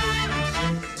again.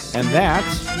 And that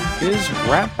is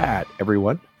Rat-Bat,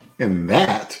 everyone. And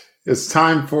that is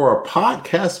time for a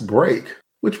podcast break,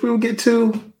 which we'll get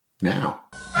to now.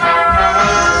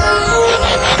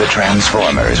 The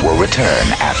Transformers will return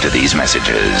after these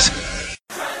messages.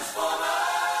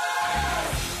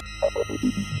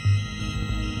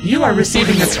 You are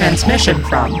receiving a transmission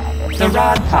from the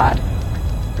Rod Pod.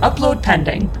 Upload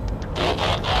pending.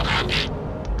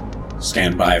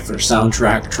 Stand by for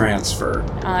soundtrack transfer.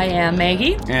 I am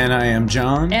Maggie. And I am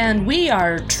John. And we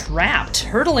are trapped,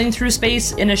 hurtling through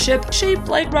space in a ship shaped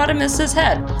like Rodimus's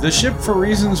head. The ship, for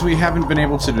reasons we haven't been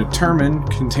able to determine,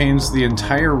 contains the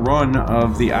entire run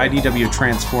of the IDW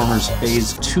Transformers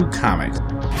Phase 2 comic,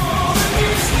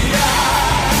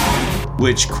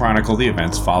 which chronicle the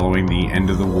events following the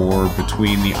end of the war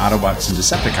between the Autobots and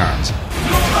Decepticons.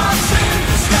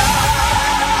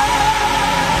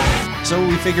 So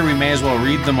we figure we may as well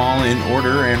read them all in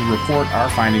order and report our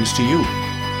findings to you.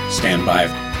 Stand by.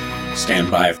 Stand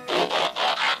by.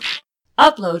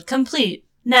 Upload complete.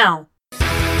 Now.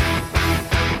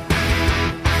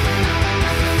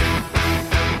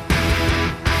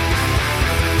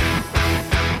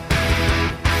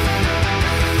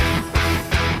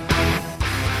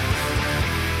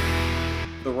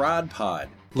 The Rod Pod.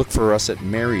 Look for us at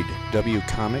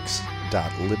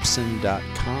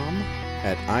marriedwcomics.libsyn.com,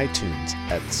 at iTunes,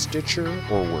 at Stitcher,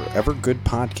 or wherever good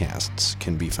podcasts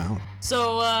can be found.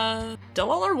 So, till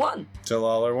all are one. Till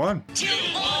all are one.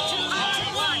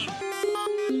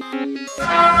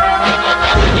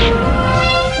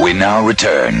 We now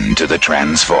return to the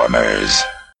Transformers.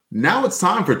 Now it's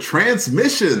time for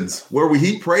Transmissions, where we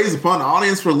heap praise upon the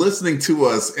audience for listening to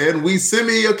us, and we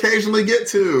semi-occasionally get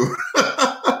to.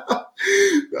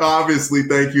 Obviously,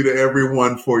 thank you to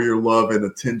everyone for your love and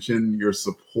attention, your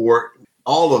support,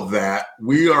 all of that.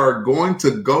 We are going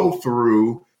to go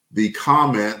through the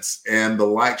comments and the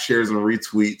like, shares, and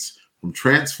retweets from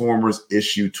Transformers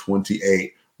issue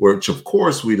 28, which, of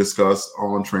course, we discussed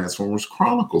on Transformers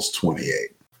Chronicles 28.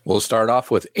 We'll start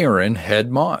off with Aaron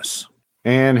Head Moss.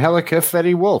 And Helika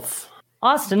Fetty Wolf.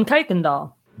 Austin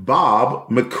Kuykendall. Bob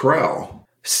McCrell.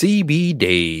 CB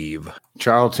Dave.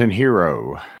 Charlton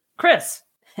Hero. Chris.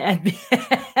 At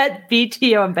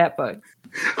BTO and Batbug.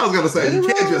 I was going to say, you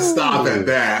can't just stop at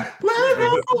that. Let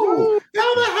it go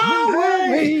down the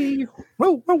highway.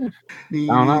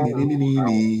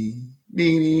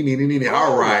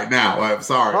 All right, now, I'm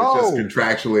sorry. It's just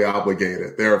contractually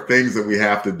obligated. There are things that we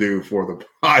have to do for the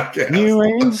podcast. You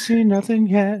ain't seen nothing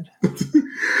yet.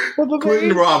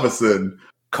 Clinton Robinson.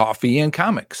 Coffee and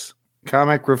Comics.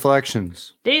 Comic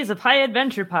Reflections. Days of High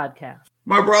Adventure Podcast.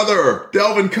 My brother,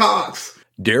 Delvin Cox.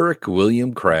 Derek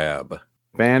William Crabb.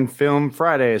 Fan Film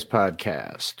Fridays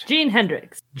Podcast. Gene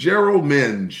Hendricks. Gerald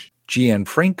Minge.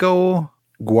 Gianfranco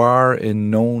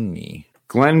Guarinoni.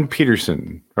 Glenn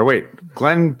Peterson.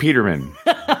 Glenn Peterman.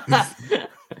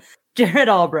 Jared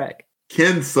Albrecht.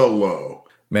 Ken Solo.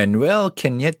 Manuel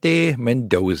Cañete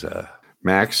Mendoza.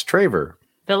 Max Traver.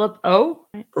 Philip O.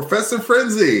 Professor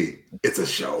Frenzy. It's a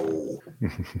show.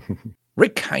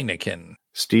 Rick Heineken.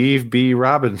 Steve B.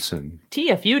 Robinson.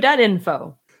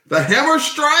 TFU.info. The Hammer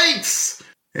Strikes.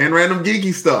 And random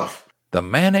geeky stuff. The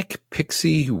Manic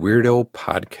Pixie Weirdo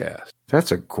Podcast.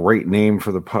 That's a great name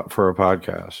for a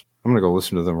podcast. I'm going to go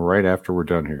listen to them right after we're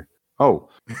done here. Oh,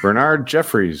 Bernard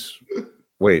Jeffries.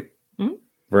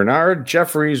 Bernard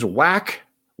Jeffries whack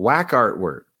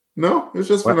artwork. No, it's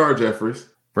just Bernard Jeffries.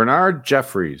 Bernard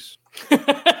Jeffries.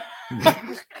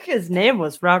 His name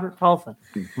was Robert Paulson.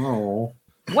 Oh.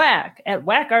 Whack at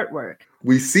Whack Artwork.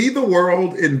 We see the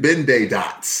world in Ben-Day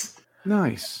dots.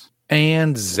 Nice.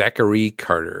 And Zachary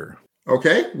Carter.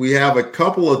 Okay, we have a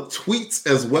couple of tweets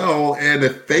as well and a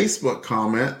Facebook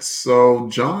comment. So,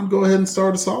 John, go ahead and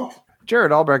start us off.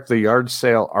 Jared Albrecht, the yard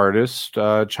sale artist,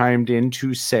 chimed in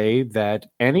to say that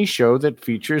any show that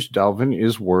features Delvin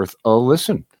is worth a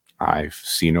listen. I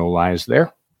see no lies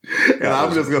there. And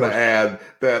I'm just going to add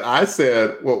that I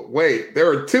said, well, wait, there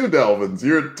are two Delvins.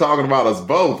 You're talking about us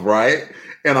both, right?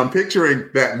 And I'm picturing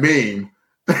that meme,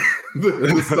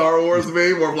 the Star Wars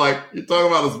meme, where I'm like, you're talking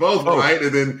about us both, right?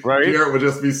 And then Jared would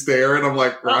just be staring. I'm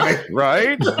like, right?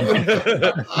 Right?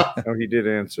 Oh, he did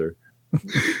answer.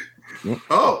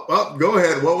 Oh, go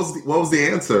ahead. What was the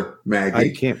answer, Maggie?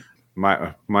 I can't.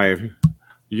 My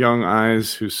young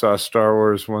eyes who saw Star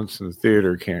Wars once in the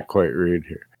theater can't quite read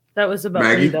here. That was about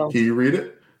Maggie, me, though. Can you read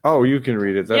it? Oh, you can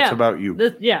read it. That's about you.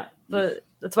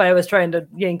 That's why I was trying to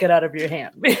yank it out of your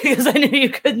hand, because I knew you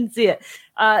couldn't see it.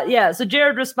 So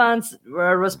Jared responds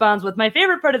with, my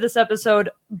favorite part of this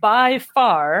episode, by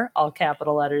far, all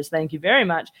capital letters, thank you very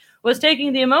much, was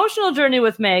taking the emotional journey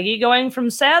with Maggie, going from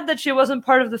sad that she wasn't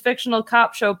part of the fictional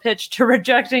cop show pitch to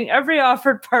rejecting every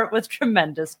offered part with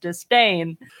tremendous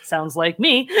disdain. Sounds like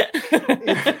me.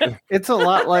 It's a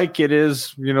lot like it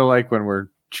is, like when we're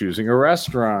choosing a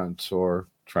restaurant or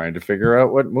trying to figure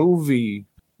out what movie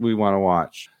we want to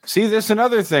watch. See this and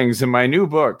other things in my new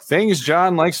book, Things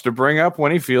John Likes to Bring Up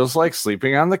When He Feels Like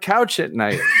Sleeping on the Couch at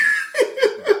Night.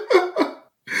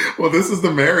 Well, this is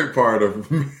the married part of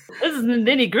This is the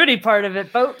nitty-gritty part of it,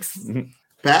 folks.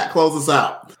 Pat, close us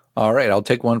out. All right, I'll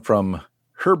take one from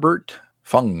Herbert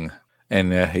Fung.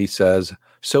 And he says,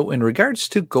 so in regards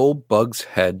to Goldbug's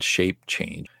head shape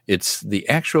change, it's the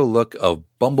actual look of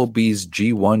Bumblebee's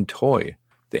G1 toy.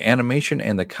 The animation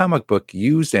and the comic book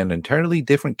used an entirely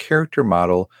different character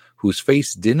model whose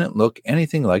face didn't look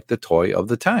anything like the toy of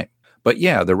the time. But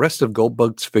yeah, the rest of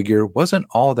Goldbug's figure wasn't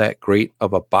all that great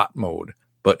of a bot mode,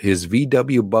 but his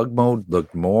VW bug mode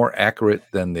looked more accurate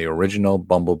than the original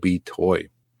Bumblebee toy.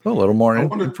 A little more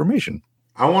information.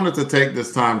 I wanted to take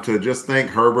this time to just thank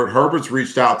Herbert. Herbert's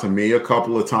reached out to me a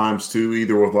couple of times too,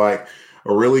 either with like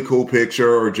a really cool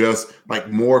picture or just like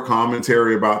more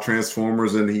commentary about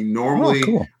Transformers. And he normally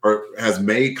has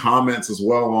made comments as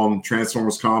well on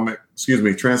Transformers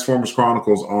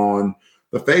Chronicles on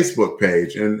the Facebook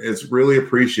page. And it's really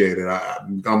appreciated.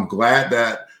 I'm glad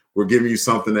that we're giving you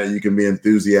something that you can be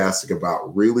enthusiastic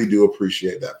about. Really do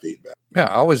appreciate that feedback. Yeah,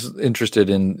 I was interested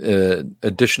in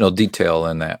additional detail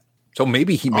in that. So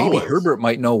maybe Herbert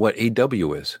might know what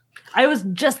AW is. I was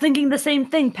just thinking the same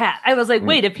thing, Pat. I was like,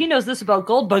 wait, if he knows this about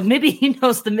Goldbug, maybe he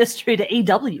knows the mystery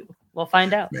to AW. We'll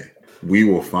find out. We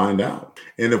will find out.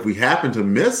 And if we happen to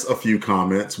miss a few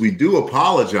comments, we do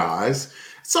apologize.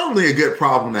 It's certainly a good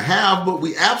problem to have, but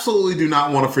we absolutely do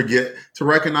not want to forget to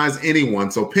recognize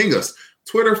anyone. So ping us.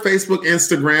 Twitter, Facebook,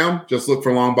 Instagram. Just look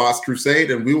for Longbox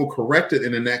Crusade, and we will correct it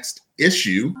in the next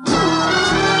issue.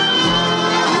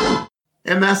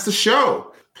 And that's the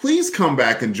show. Please come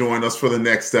back and join us for the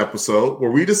next episode where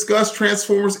we discuss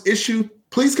Transformers issue.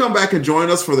 Please come back and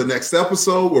join us for the next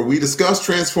episode where we discuss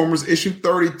Transformers issue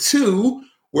 32,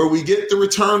 where we get the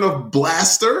return of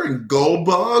Blaster and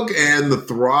Goldbug and the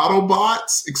Throttle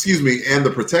Bots, and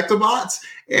the Protectobots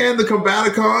and the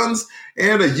Combaticons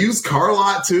and a used car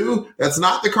lot too. That's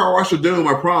not the Car Wash of Doom,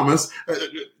 I promise.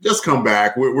 Just come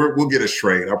back. We'll get it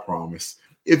straight, I promise.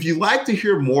 If you'd like to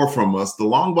hear more from us, the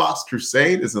Longbox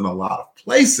Crusade is in a lot of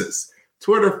places.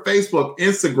 Twitter, Facebook,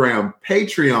 Instagram,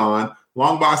 Patreon,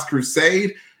 Longbox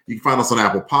Crusade. You can find us on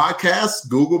Apple Podcasts,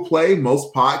 Google Play,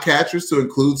 most podcatchers to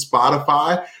include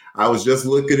Spotify. I was just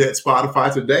looking at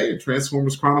Spotify today, and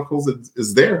Transformers Chronicles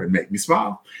is there and make me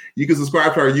smile. You can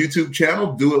subscribe to our YouTube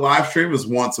channel. Do a live stream is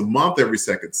once a month, every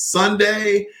second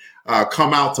Sunday.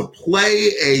 Come out to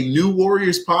play. A New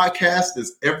Warriors podcast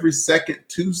is every second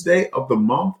Tuesday of the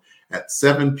month at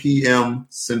 7 p.m.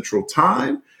 Central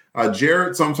Time.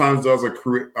 Jared sometimes does a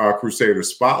Crusader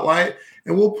Spotlight,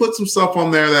 and we'll put some stuff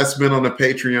on there that's been on the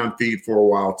Patreon feed for a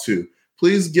while too.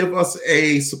 Please give us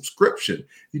a subscription.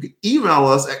 You can email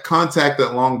us at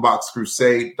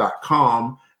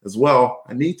contact@longboxcrusade.com as well.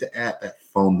 I need to add that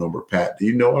phone number, Pat. Do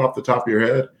you know it off the top of your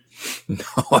head? No,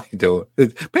 I don't.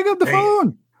 Pick up the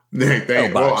phone.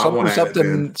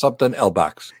 Something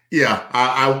L-Box. Yeah,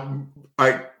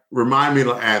 I remind me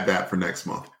to add that for next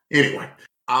month. Anyway,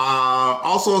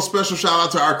 also a special shout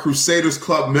out to our Crusaders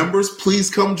Club members. Please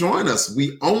come join us.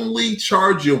 We only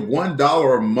charge you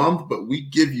 $1 a month, but we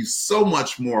give you so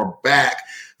much more back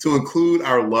to include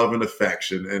our love and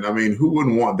affection. And I mean, who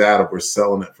wouldn't want that if we're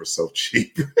selling it for so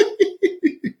cheap?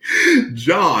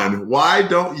 John, why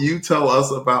don't you tell us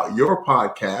about your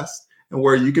podcast and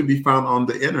where you can be found on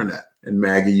the internet? And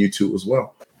Maggie, you too as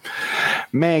well.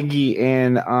 Maggie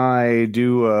and I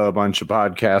do a bunch of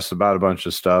podcasts about a bunch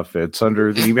of stuff. It's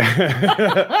under the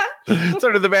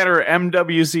banner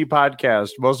MWC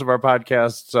Podcast. Most of our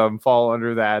podcasts fall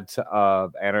under that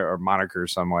or moniker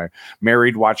some way.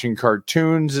 Married Watching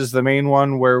Cartoons is the main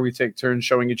one, where we take turns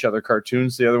showing each other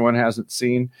cartoons the other one hasn't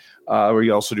seen.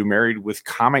 We also do Married with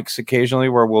Comics occasionally,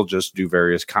 where we'll just do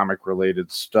various comic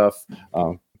related stuff.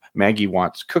 Maggie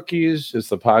Wants Cookies is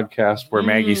the podcast where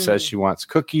Maggie says she wants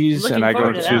cookies, and I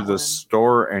go to the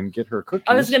store and get her cookies.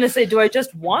 I was going to say, do I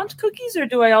just want cookies or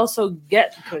do I also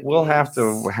get cookies? We'll have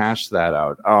to hash that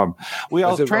out. We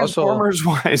all Transformers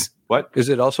wise. What is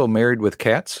it? Also Married with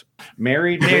Cats?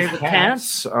 Married with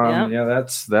Cats. Yeah,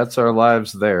 that's our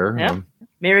lives there. Yeah.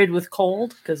 Married with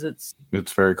Cold because it's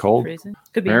very cold.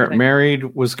 Could be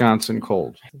Married Wisconsin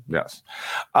Cold. Yes.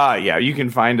 Yeah, you can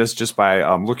find us just by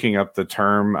looking up the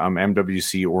term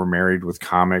MWC or Married with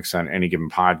Comics on any given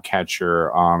podcatcher,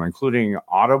 including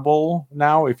Audible.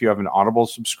 Now, if you have an Audible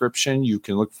subscription, you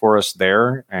can look for us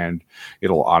there, and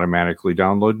it'll automatically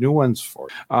download new ones for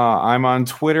you. I'm on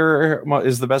Twitter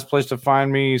is the best place to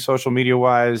find me, social media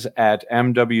wise, at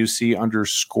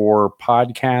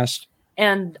MWC_podcast.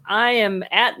 And I am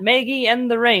at Maggie and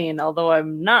the Rain, although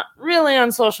I'm not really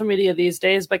on social media these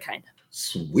days, but kind of.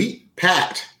 Sweet.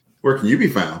 Pat, where can you be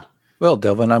found? Well,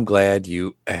 Delvin, I'm glad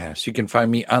you asked. You can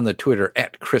find me on the Twitter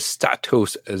at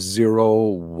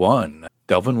Christatos01.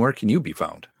 Delvin, where can you be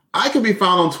found? I can be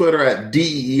found on Twitter at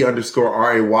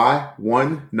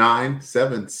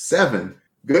DEE_RAY1977.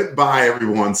 Goodbye,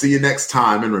 everyone. See you next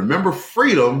time. And remember,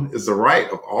 freedom is the right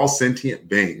of all sentient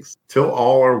beings. Till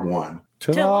all are one.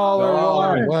 Till all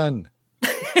are one.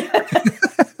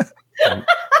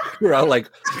 We're all like,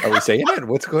 are we saying it?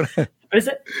 What's going on? Is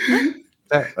it?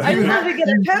 I You just have have to get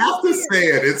it past to say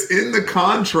it. It's in the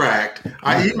contract.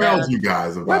 I emailed you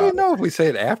guys I about didn't it. know if we say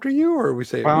it after you or we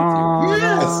say it with you.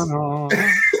 Yes.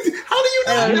 How do you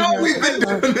not know we've been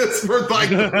doing this for like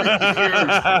 3 years?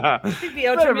 I think the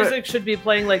outro music should be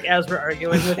playing like as we're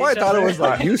arguing with Well, I each thought other. it was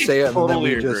like you say it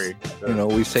Totally and then we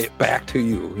just, we say it back to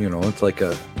you. It's like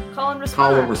a call and response.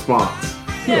 Call and response.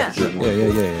 Yeah.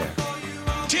 yeah.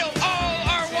 Till all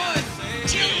are one.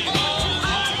 Till all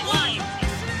are one.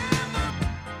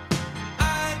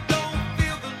 I don't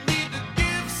feel the need to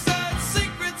give such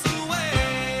secrets away.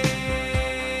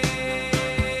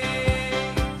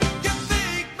 You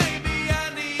think maybe I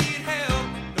need help?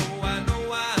 No, I know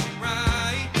I'm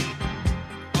right.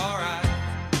 Alright.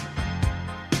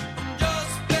 I'm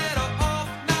just better off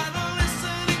not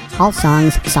listening to All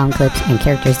songs, song clips, and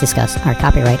characters discussed are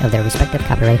copyright of their respective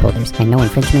copyright holders, and no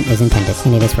infringement is intended,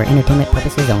 and it is for entertainment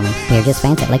purposes only. We are just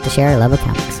fans that like to share our love of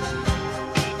comics.